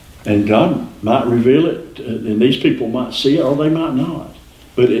 And God might reveal it, and these people might see it or they might not.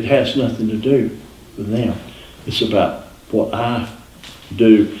 But it has nothing to do with them. It's about what I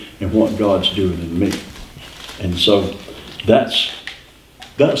do and what God's doing in me. And so that's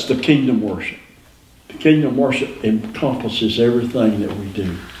the kingdom worship. The kingdom worship encompasses everything that we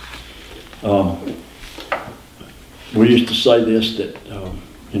do. We used to say this, that,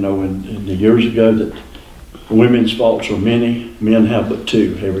 in the years ago, that women's faults are many, men have but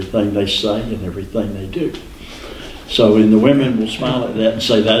two, everything they say and everything they do. So, and the women will smile at that and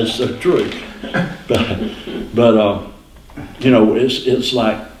say, that is so true. But it's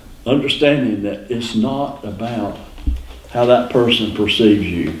like understanding that it's not about how that person perceives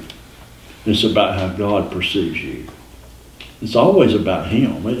you. It's about how God perceives you. It's always about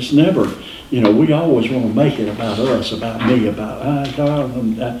Him. It's never, we always want to make it about us, about me, about God.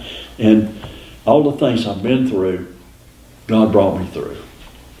 And all the things I've been through, God brought me through.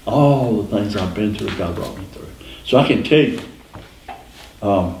 All the things I've been through, God brought me through. So I can tell you,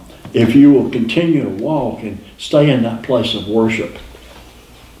 if you will continue to walk and stay in that place of worship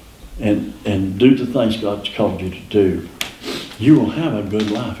and do the things God's called you to do, you will have a good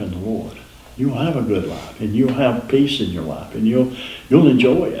life in the Lord. You will have a good life, and you'll have peace in your life, and you'll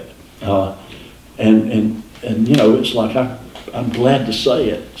enjoy it. It's like I'm glad to say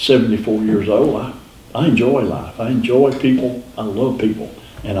it. 74 years old, I enjoy life. I enjoy people. I love people,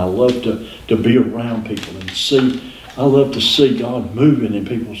 and I love to be around people and see. I love to see God moving in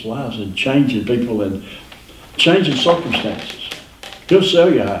people's lives and changing people and changing circumstances. He'll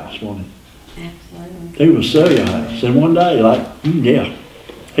sell your house, won't he? Absolutely. He will sell your house, and one day,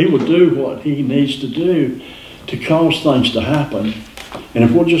 He will do what He needs to do to cause things to happen. And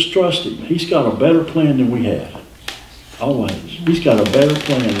if we'll just trust Him, He's got a better plan than we had. Always. He's got a better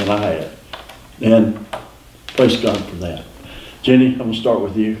plan than I had. And praise God for that. Jenny, I'm going to start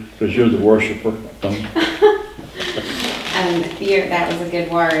with you because you're the worshiper. That was a good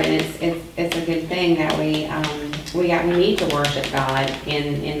word, and it's a good thing that we need to worship God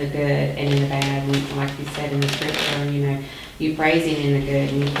in the good and in the bad. And like you said in the scripture, you praise Him in the good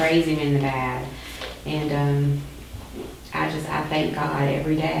and you praise Him in the bad. And I thank God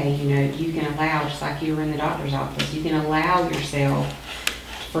every day. You can allow, just like you were in the doctor's office, you can allow yourself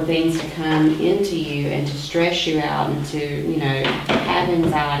for things to come into you and to stress you out and to, have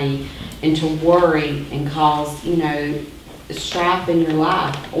anxiety and to worry and cause, strife in your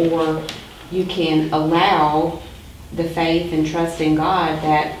life. Or you can allow the faith and trust in God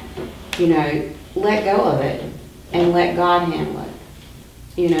that, let go of it and let God handle it.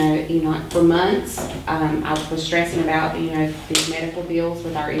 For months, I was stressing about, these medical bills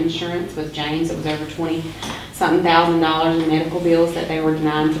with our insurance with James. It was over $20-something thousand in medical bills that they were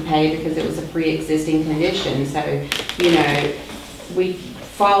denying to pay because it was a pre-existing condition. So, we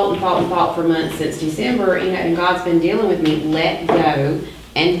fought for months since December, and God's been dealing with me. Let go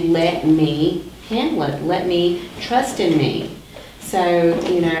and let me handle it. Let me trust in me. So,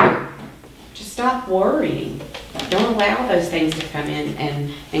 just stop worrying. Don't allow those things to come in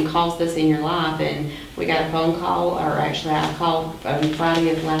and cause this in your life. And we got a phone call, or actually I called on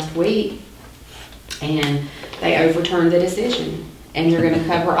Friday of last week, and they overturned the decision. And they're going to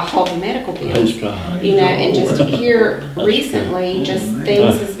cover all the medical bills. And just here recently, just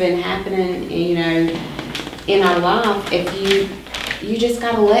things has been happening, in our life. If you just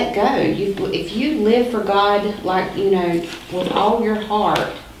got to let go. If you live for God, with all your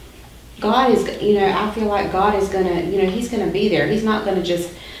heart, God is, I feel like God is going to, He's going to be there. He's not going to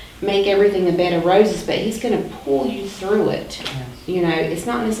just make everything a bed of roses, but He's going to pull you through it. Yes. It's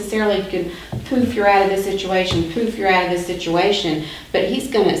not necessarily you can poof, you're out of this situation, poof, you're out of this situation, but He's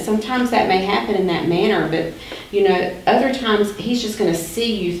going to, sometimes that may happen in that manner, but, other times He's just going to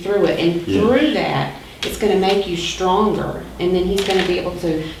see you through it, and through that, it's going to make you stronger, and then He's going to be able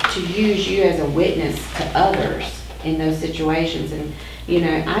to use you as a witness to others in those situations. And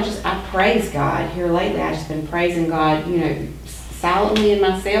I praise God. Here lately, I've just been praising God, silently in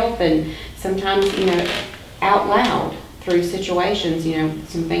myself, and sometimes, out loud through situations,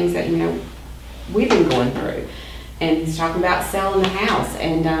 some things that, we've been going through. And he's talking about selling the house.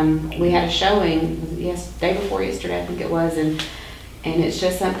 And we had a showing, day before yesterday, I think it was, and it's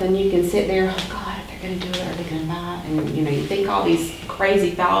just something you can sit there, oh God, they gonna do it? Are they gonna buy it? And, you know, you think all these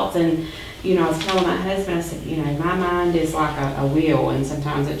crazy thoughts. And, you know, I was telling my husband, I said, you know, my mind is like a wheel, and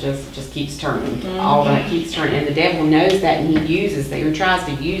sometimes it just keeps turning. All that keeps turning. And the devil knows that, and he uses that, or tries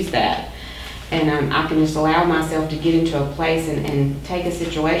to use that. And I can just allow myself to get into a place and take a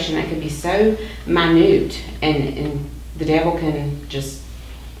situation that could be so minute, and the devil can just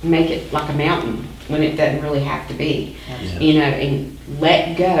make it like a mountain when it doesn't really have to be. Yes. You know, and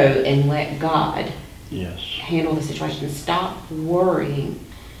let go and let God handle the situation. Stop worrying,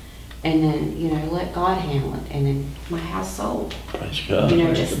 and then, you know, let God handle it. And then my house sold. Praise God. You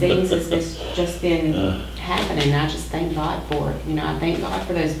know, just things has just been happening. I just thank God for it. You know, I thank God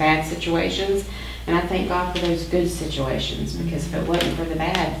for those bad situations, and I thank God for those good situations, because if it wasn't for the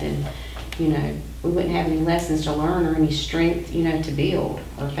bad, then, you know, we wouldn't have any lessons to learn or any strength, you know, to build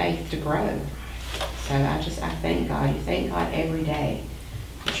or faith to grow. So I thank God. You thank God every day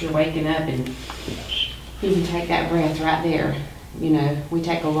that you're waking up, and you can take that breath right there. You know, we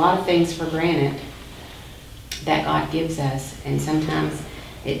take a lot of things for granted that God gives us, and sometimes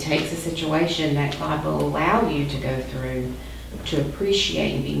it takes a situation that God will allow you to go through to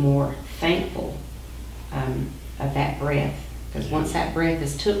appreciate and be more thankful of that breath. Because once that breath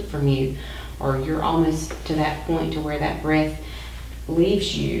is took from you, or you're almost to that point to where that breath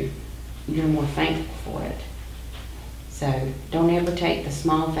leaves you, you're more thankful for it. So don't ever take the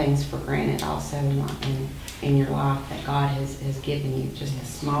small things for granted also in your life that God has given you, just the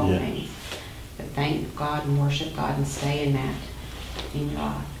small things. But thank God and worship God and stay in that in your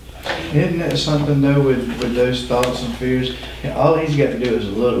life. Isn't that something though with those thoughts and fears? You know, all he's got to do is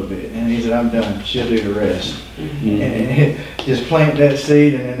a little bit, and he said, I'm done, she'll do the rest. And just plant that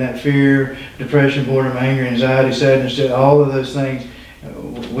seed, and then that fear, depression, boredom, anger, anxiety, sadness, all of those things,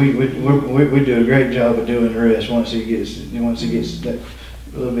 we do a great job of doing the rest. Once he gets that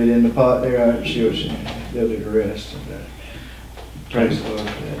little bit in the pot there, they'll do the rest. Praise the Lord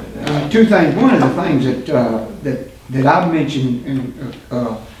for that. Two things. One of the things that I mentioned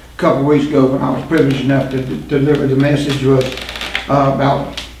a couple of weeks ago when I was privileged enough to deliver the message was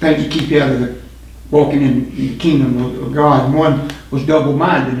about things that keep you out of the walking in the kingdom of God. And one was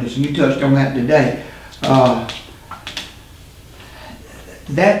double-mindedness, and you touched on that today.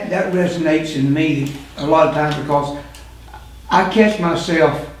 That resonates in me a lot of times, because I catch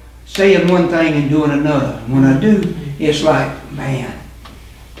myself saying one thing and doing another. When I do, it's like, man,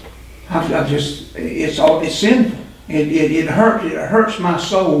 it's sinful. It hurts my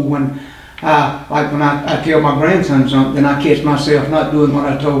soul when like when I tell my grandson something, I catch myself not doing what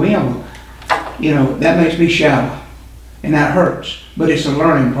I told him. You know, that makes me shallow, and that hurts. But it's a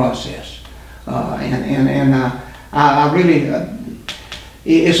learning process, I really.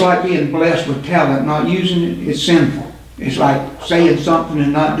 It's like being blessed with talent, not using it. It's sinful. It's like saying something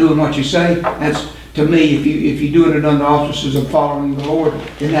and not doing what you say. That's, to me, if you're doing it under auspices of following the Lord,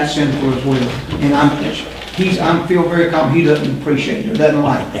 then that's sinful as well. And I feel very confident he doesn't appreciate it, or doesn't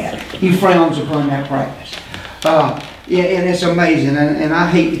like that. He frowns upon that practice. Yeah, and it's amazing. And I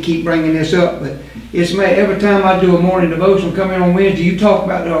hate to keep bringing this up, but it's every time I do a morning devotion, come in on Wednesday, you talk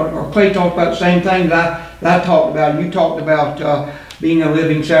about, or Clay talked about the same thing that I talked about. You talked about being a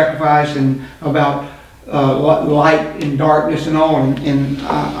living sacrifice, and about light and darkness and all. And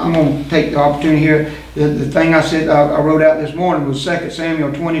I'm going to take the opportunity here. The thing I said I wrote out this morning was 2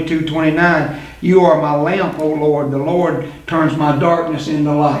 Samuel 22:29. You are my lamp, O Lord. The Lord turns my darkness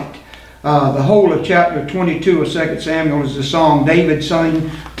into light. The whole of chapter 22 of 2 Samuel is the song David sang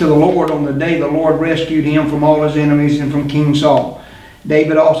to the Lord on the day the Lord rescued him from all his enemies and from King Saul.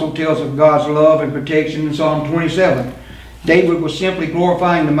 David also tells of God's love and protection in Psalm 27. David was simply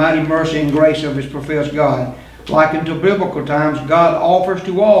glorifying the mighty mercy and grace of his professed God. Like until biblical times, God offers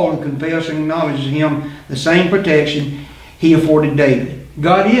to all who confess and acknowledge Him the same protection He afforded David.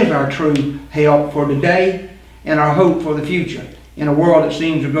 God is our true help for today and our hope for the future. In a world that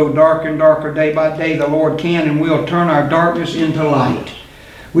seems to grow darker and darker day by day, the Lord can and will turn our darkness into light.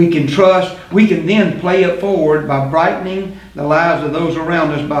 We can trust, we can then play it forward by brightening the lives of those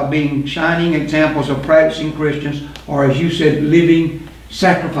around us by being shining examples of practicing Christians, or as you said, living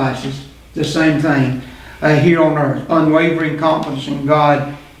sacrifices, the same thing here on earth. Unwavering confidence in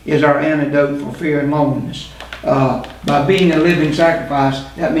God is our antidote for fear and loneliness. By being a living sacrifice,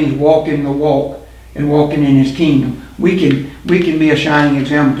 that means walking the walk and walking in His kingdom. We can be a shining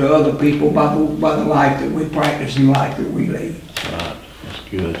example to other people by the life that we practice and life that we live. Right. That's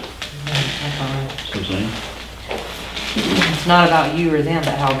good. Suzanne? It's not about you or them,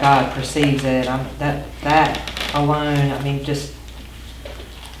 but how God perceives it. That alone, I mean, just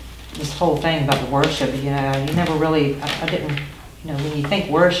this whole thing about the worship, you know, you never really, I didn't you know, when you think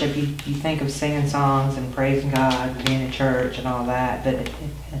worship, you think of singing songs and praising God and being in church and all that, but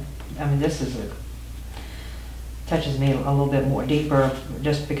I mean, this is touches me a little bit more deeper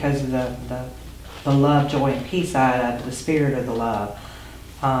just because of the love, joy, and peace side of the spirit of the love.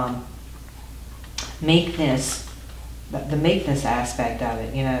 Meekness, the meekness aspect of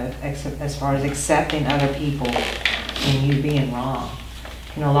it, you know, as far as accepting other people and you being wrong.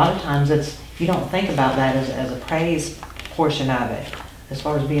 You know, a lot of times you don't think about that as a praise portion of it, as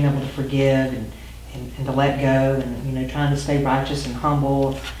far as being able to forgive and to let go and, you know, trying to stay righteous and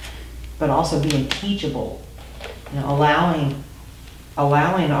humble, but also being teachable. You know, allowing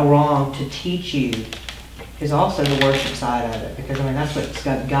a wrong to teach you is also the worship side of it, because I mean that's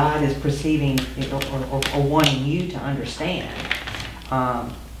what God is perceiving or wanting you to understand.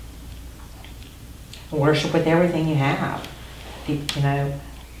 Worship with everything you have. You know,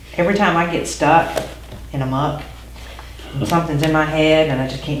 every time I get stuck in a muck, and something's in my head and I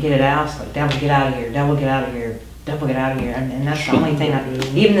just can't get it out, it's like, devil, get out of here, devil, get out of here, devil, get out of here. And that's the only thing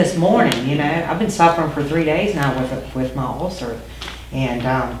even this morning, you know, I've been suffering for 3 days now with my ulcer. And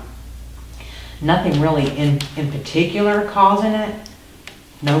nothing really in particular causing it.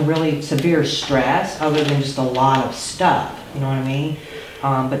 No really severe stress other than just a lot of stuff, you know what I mean?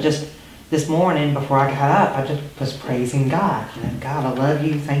 But just this morning before I got up, I just was praising God. You know, God, I love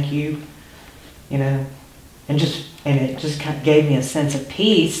you, thank you, you know. And it just kind of gave me a sense of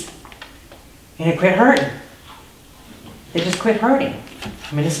peace, and it quit hurting. It just quit hurting.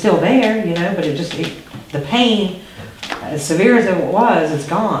 I mean, it's still there, you know, but the pain, as severe as it was, it's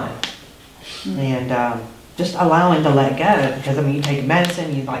gone. And just allowing to let go, because I mean, you take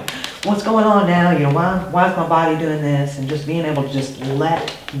medicine, you're like, what's going on now? You know, why is my body doing this? And just being able to just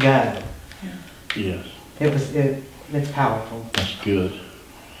let go. Yes. It's powerful. That's good.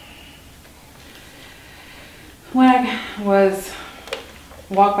 When I was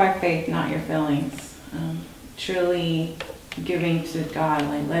walk by faith, not your feelings, truly giving to God,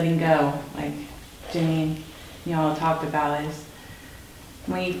 like letting go, like Jenny and y'all talked about, is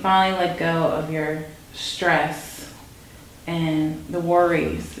when you finally let go of your stress and the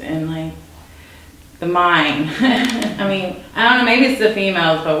worries and like the mind. I mean, I don't know, maybe it's the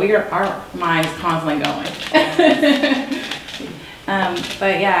females, but our mind's constantly going.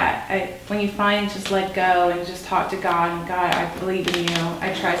 But yeah, when you finally just let go and just talk to God, and God, I believe in you,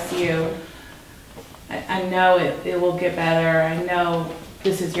 I trust you, I know it will get better, I know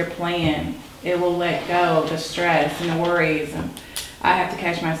this is your plan, it will let go of the stress and the worries. And I have to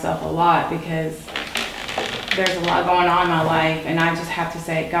catch myself a lot because there's a lot going on in my life, and I just have to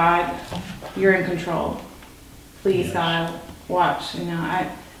say, God, you're in control. Please, yes. God, watch. You know,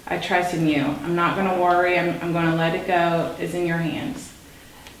 I trust in you. I'm not going to worry. I'm going to let it go. It's in your hands.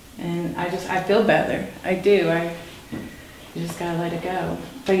 And I feel better. I do. You just got to let it go.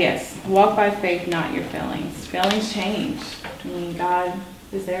 But yes, walk by faith, not your feelings. Feelings change. I mean, God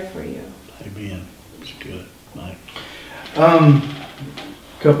is there for you. Amen. It's good. Mike. A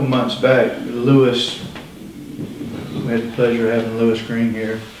couple months back, Lewis, we had the pleasure of having Lewis Green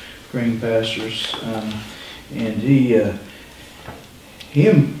here, Green Pastors, and he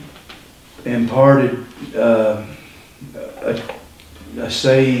imparted a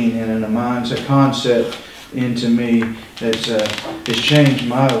saying and a mindset, concept into me that's has changed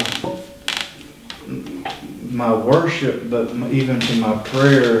my worship, but even to my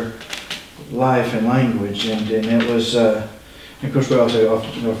prayer life and language. And it was, of course, we all say, "Our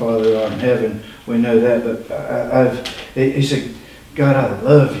Father who art in heaven." We know that, but he said, "God, I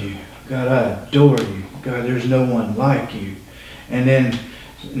love you. God, I adore you. God, there's no one like you." And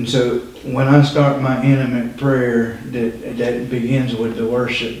so when I start my intimate prayer, that begins with the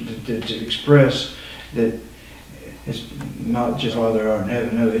worship to express that it's not just Father art in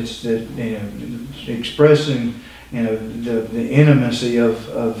heaven. No, it's that, you know, expressing, you know, the intimacy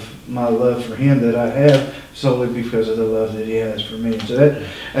of my love for Him that I have solely because of the love that He has for me. And so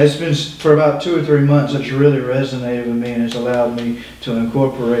that's been for about 2 or 3 months. It's really resonated with me, and it's allowed me to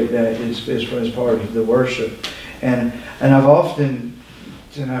incorporate that as part of the worship. And I've often,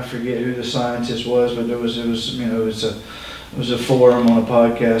 and I forget who the scientist was, but it was a forum on a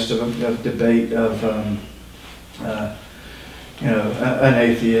podcast of debate of an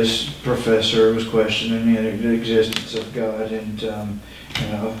atheist professor was questioning the existence of God, and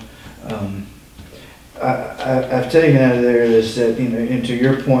I've taken out of there is that, and to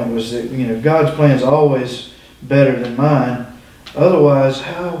your point was that God's plan is always better than mine. Otherwise,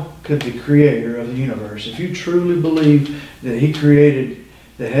 how could the Creator of the universe, if you truly believe that He created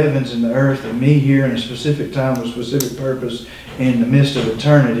the heavens and the earth and me here in a specific time with a specific purpose in the midst of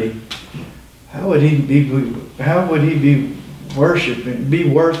eternity, how would he be be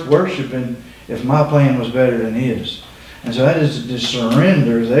worth worshiping if my plan was better than his. And so that is the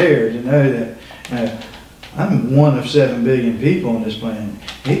surrender there to know that I'm one of 7 billion people on this planet.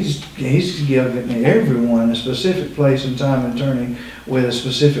 He's given everyone a specific place and time and turning with a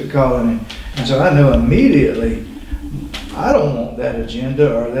specific calling. And so I know immediately I don't want that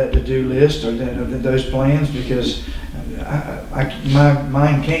agenda or that to-do list or those plans, because my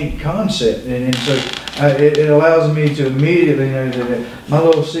mind can't concept it. And so it allows me to immediately know that my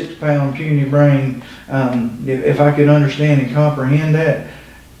little 6-pound puny brain, if I could understand and comprehend that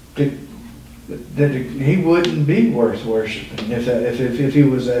he wouldn't be worth worshiping if he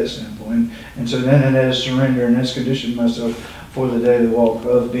was that simple. And so then that is surrender, and that's conditioned myself for the daily walk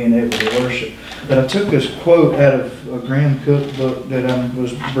of being able to worship. But I took this quote out of a Graham Cook book that I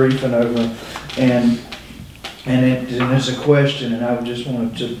was briefing over, and it's a question, and I just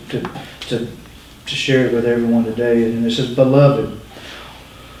wanted to share it with everyone today. And it says, "Beloved,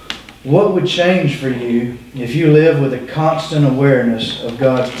 what would change for you if you live with a constant awareness of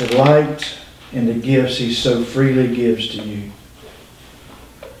God's delight in the gifts He so freely gives to you?"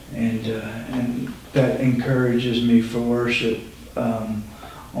 And that encourages me for worship on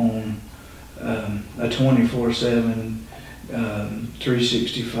a 24/7,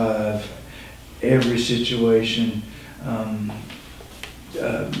 365, every situation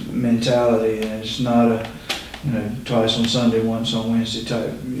mentality. And it's not a twice on Sunday, once on Wednesday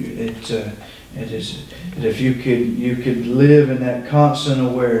type. It is. If you could live in that constant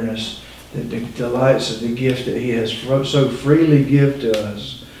awareness that the delights of the gift that He has so freely given to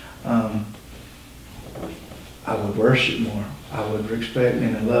us, I would worship more. I would respect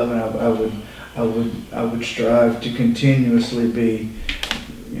and love, and I would strive to continuously be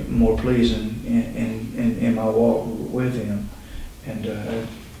more pleasing in my walk with Him. And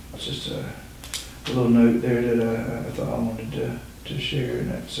it's just a little note there that I thought I wanted to share,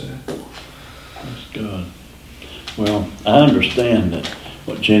 and that's good. Well, I understand that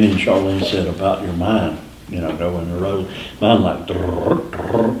what Jenny and Charlene said about your mind, going the road. Mine like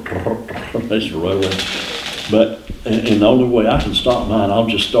that's rolling. But in the only way I can stop mine, I'll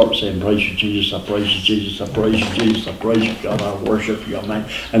just start saying, "Praise you, Jesus. I praise you, Jesus. I praise you, Jesus. I praise you, God. I worship you, man."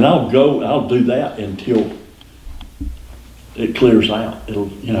 And I'll do that until it clears out.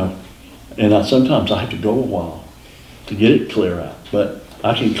 And sometimes I have to go a while to get it clear out, but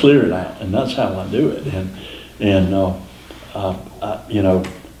I can clear it out, and that's how I do it.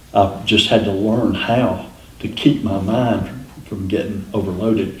 I've just had to learn how to keep my mind from getting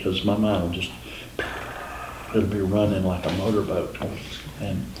overloaded, because my mind will it'll be running like a motorboat,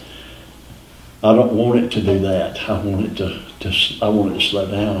 and I don't want it to do that. I want it to slow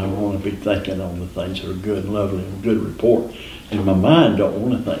down. I want to be thinking on the things that are good and lovely and good report. And my mind don't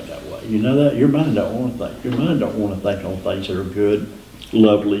want to think that way. You know that? Your mind don't want to think. Your mind don't want to think on things that are good,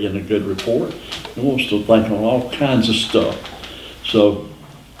 lovely, and a good report. It wants to think on all kinds of stuff. So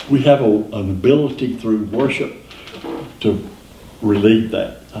we have an ability through worship to relieve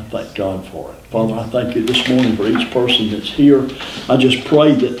that. I thank God for it. Father, I thank you this morning for each person that's here. I just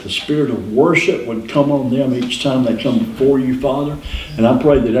pray that the spirit of worship would come on them each time they come before you, Father. And I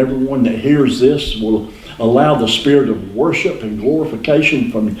pray that everyone that hears this will allow the spirit of worship and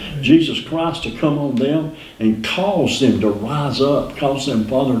glorification from Jesus Christ to come on them and cause them to rise up. Cause them,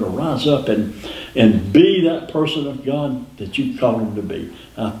 Father, to rise up and be that person of God that you've called them to be.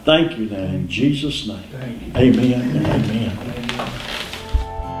 I thank you now in Jesus' name. Amen and amen.